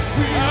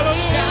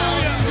 Hallelujah.